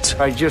headlines.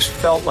 I just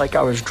felt like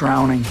I was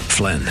drowning.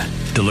 Flynn,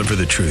 Deliver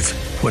the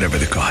Truth, Whatever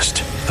the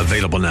Cost.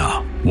 Available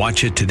now.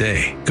 Watch it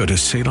today. Go to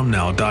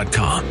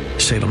salemnow.com.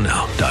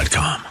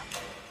 salemnow.com.